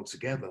putting it all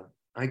together.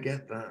 I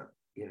get that,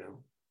 you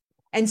know.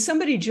 And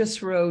somebody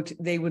just wrote,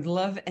 they would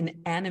love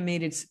an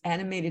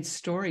animated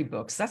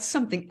storybooks. That's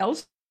something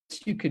else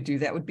you could do.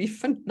 That would be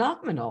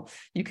phenomenal.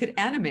 You could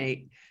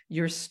animate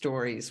your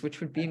stories, which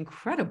would be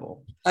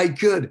incredible. I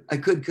could,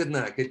 couldn't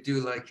I? I could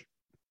do like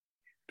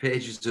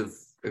pages of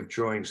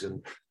drawings,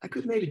 and I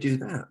could maybe do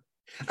that.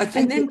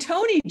 And then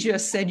Tony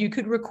just said you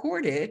could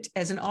record it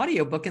as an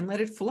audiobook and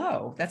let it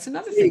flow. That's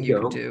another thing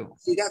you could do.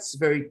 See,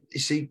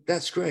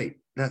 that's great.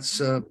 That's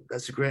a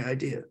great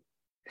idea.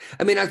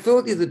 I mean, I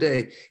thought the other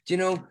day, do you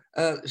know,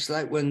 it's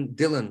like when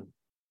Dylan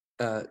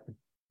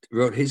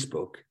wrote his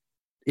book,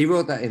 he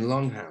wrote that in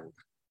longhand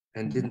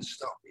and didn't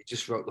stop. He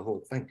just wrote the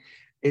whole thing.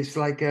 It's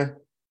like,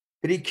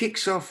 but he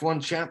kicks off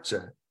one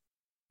chapter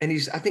and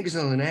I think he's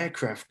on an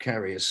aircraft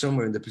carrier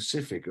somewhere in the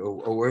Pacific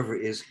or wherever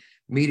it is,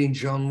 meeting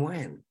John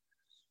Wayne.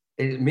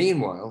 And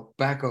meanwhile,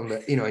 back on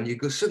the, you know, and you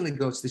suddenly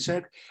go to this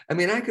aircraft. I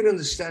mean, I could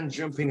understand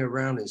jumping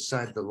around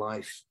inside the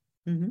life.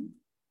 Mm-hmm.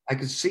 I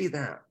could see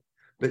that.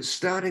 But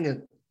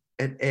starting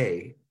at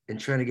A and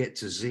trying to get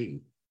to Z.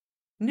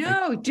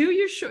 No, do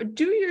your short,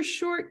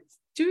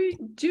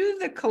 do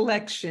the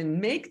collection,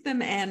 make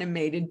them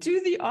animated, do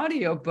the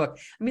audiobook.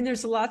 I mean,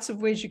 there's lots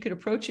of ways you could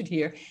approach it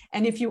here.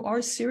 And if you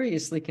are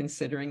seriously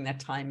considering that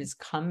time is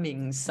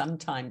coming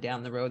sometime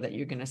down the road that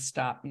you're going to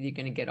stop, you're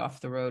going to get off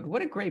the road,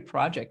 what a great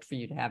project for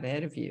you to have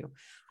ahead of you.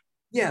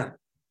 Yeah.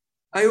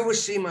 I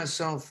always see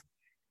myself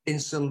in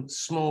some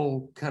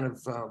small kind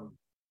of,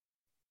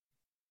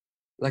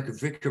 like a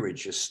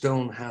vicarage, a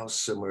stone house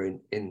somewhere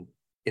in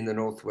the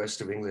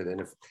northwest of England,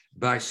 and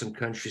by some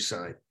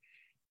countryside,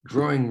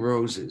 growing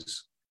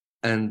roses,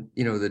 and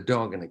you know, the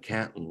dog and a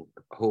cat, and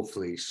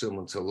hopefully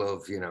someone to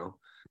love, you know,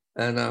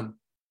 and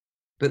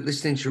but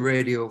listening to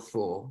Radio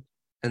 4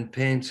 and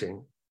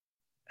painting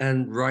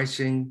and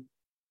writing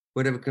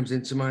whatever comes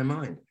into my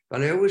mind.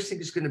 But I always think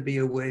it's going to be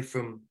away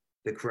from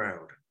the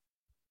crowd.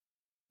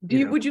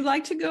 Would you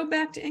like to go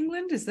back to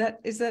England? Is that?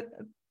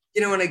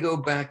 You know, when I go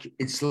back,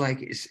 it's like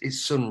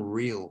it's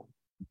unreal,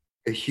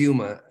 the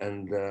humor,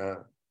 and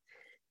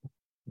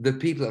the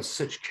people have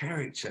such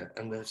character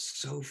and they're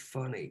so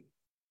funny.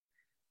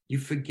 you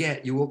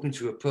forget, you walk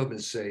into a pub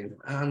and say,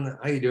 Anne,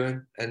 how you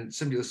doing? And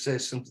somebody will say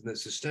something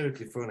that's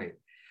hysterically funny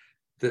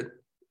that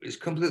is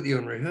completely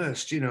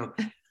unrehearsed, you know.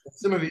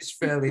 Some of it's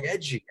fairly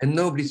edgy and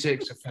nobody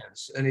takes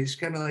offense. And it's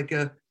kind of like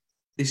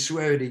they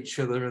swear at each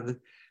other.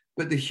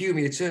 But the humor,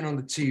 you turn on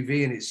the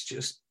TV and it's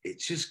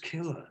just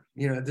killer.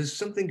 You know, there's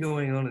something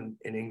going on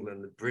in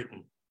England and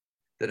Britain.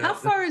 How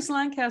far is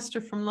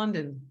Lancaster from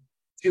London?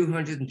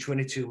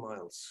 222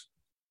 miles.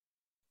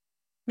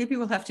 Maybe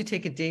we'll have to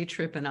take a day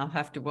trip, and I'll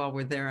have to, while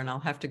we're there, and I'll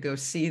have to go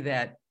see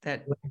that.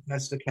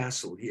 Lancaster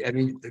Castle. I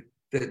mean,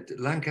 the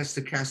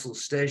Lancaster Castle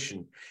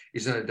station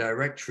is on a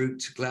direct route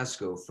to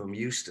Glasgow from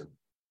Euston.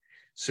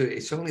 So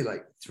it's only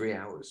like 3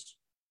 hours.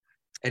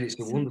 And it's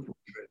a wonderful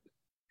trip.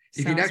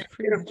 You can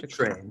actually get off the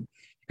train.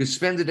 You could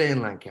spend a day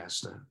in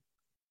Lancaster.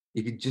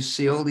 You could just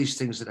see all these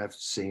things that I've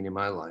seen in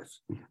my life.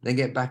 Then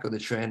get back on the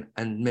train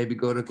and maybe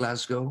go to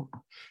Glasgow,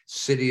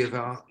 city of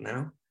art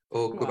now,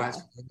 or go back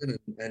to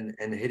London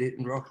and hit it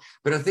and rock.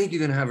 But I think you're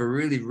going to have a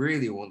really,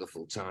 really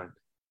wonderful time.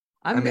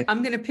 I'm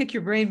going to pick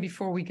your brain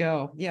before we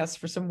go. Yes,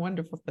 for some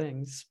wonderful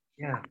things.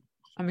 Yeah.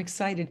 I'm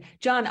excited.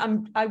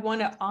 John, I want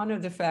to honor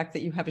the fact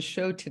that you have a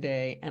show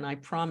today, and I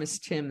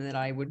promised Tim that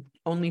I would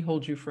only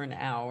hold you for an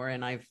hour,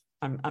 and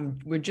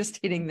we're just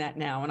hitting that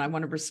now, and I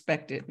want to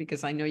respect it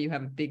because I know you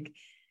have a big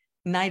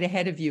night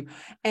ahead of you.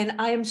 And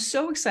I am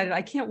so excited.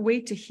 I can't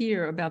wait to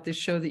hear about this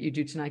show that you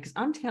do tonight, because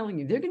I'm telling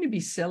you, they're going to be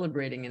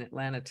celebrating in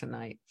Atlanta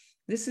tonight.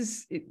 This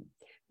is it.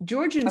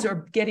 Georgians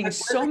are getting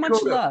so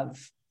much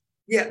love.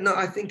 Yeah, no,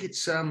 I think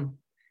it's,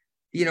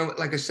 you know,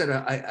 like I said,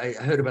 I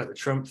heard about the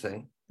Trump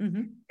thing.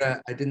 Mm-hmm.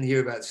 I didn't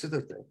hear about this other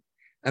thing.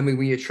 I mean,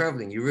 when you're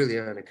traveling, you really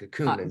are in a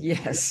cocoon.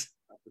 Yes.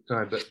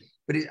 But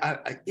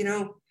you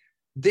know,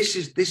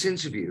 this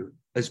interview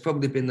has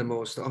probably been the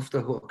most off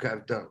the hook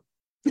I've done.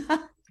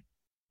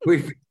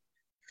 We've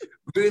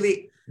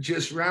really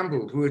just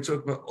rambled. We were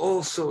talking about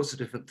all sorts of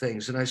different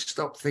things, and I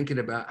stopped thinking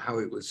about how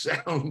it would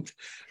sound,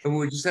 and we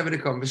were just having a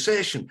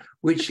conversation,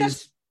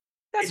 That's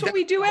what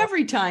we do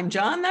every time,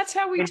 John. That's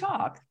how we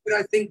talk. But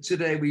I think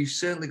today we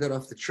certainly got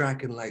off the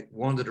track and like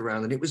wandered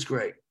around, and it was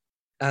great.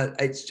 I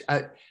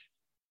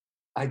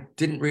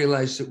didn't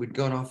realize that we'd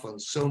gone off on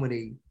so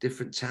many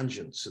different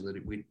tangents and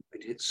that we'd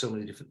hit so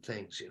many different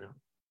things, you know.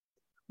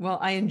 Well,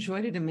 I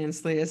enjoyed it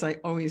immensely, as I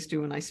always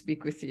do when I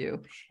speak with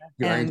you.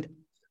 And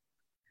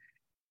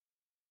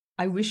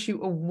I wish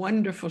you a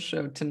wonderful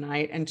show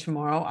tonight and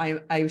tomorrow.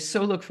 I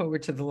so look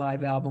forward to the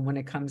live album when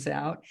it comes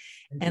out.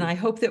 And I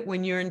hope that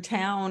when you're in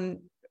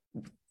town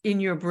in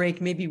your break,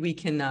 maybe we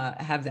can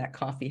have that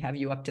coffee, have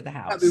you up to the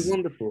house. That'd be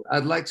wonderful.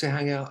 I'd like to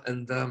hang out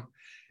and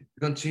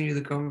continue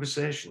the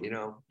conversation. You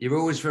know, you're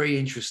always very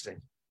interesting.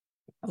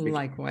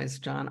 Likewise,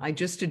 John. I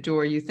just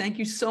adore you. Thank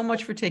you so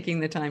much for taking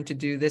the time to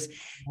do this.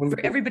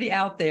 Wonderful. For everybody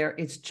out there,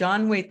 it's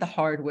John Waite the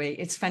Hard Way.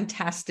 It's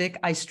fantastic.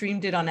 I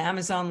streamed it on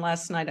Amazon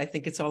last night. I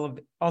think it's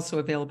also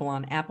available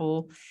on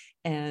Apple,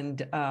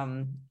 and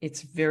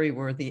it's very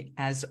worthy,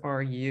 as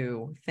are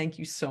you. Thank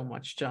you so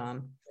much,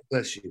 John.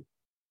 Bless you.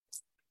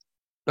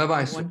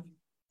 Bye-bye.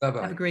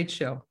 Bye-bye. Have a great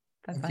show.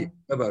 Bye-bye.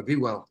 Bye-bye. Be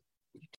well.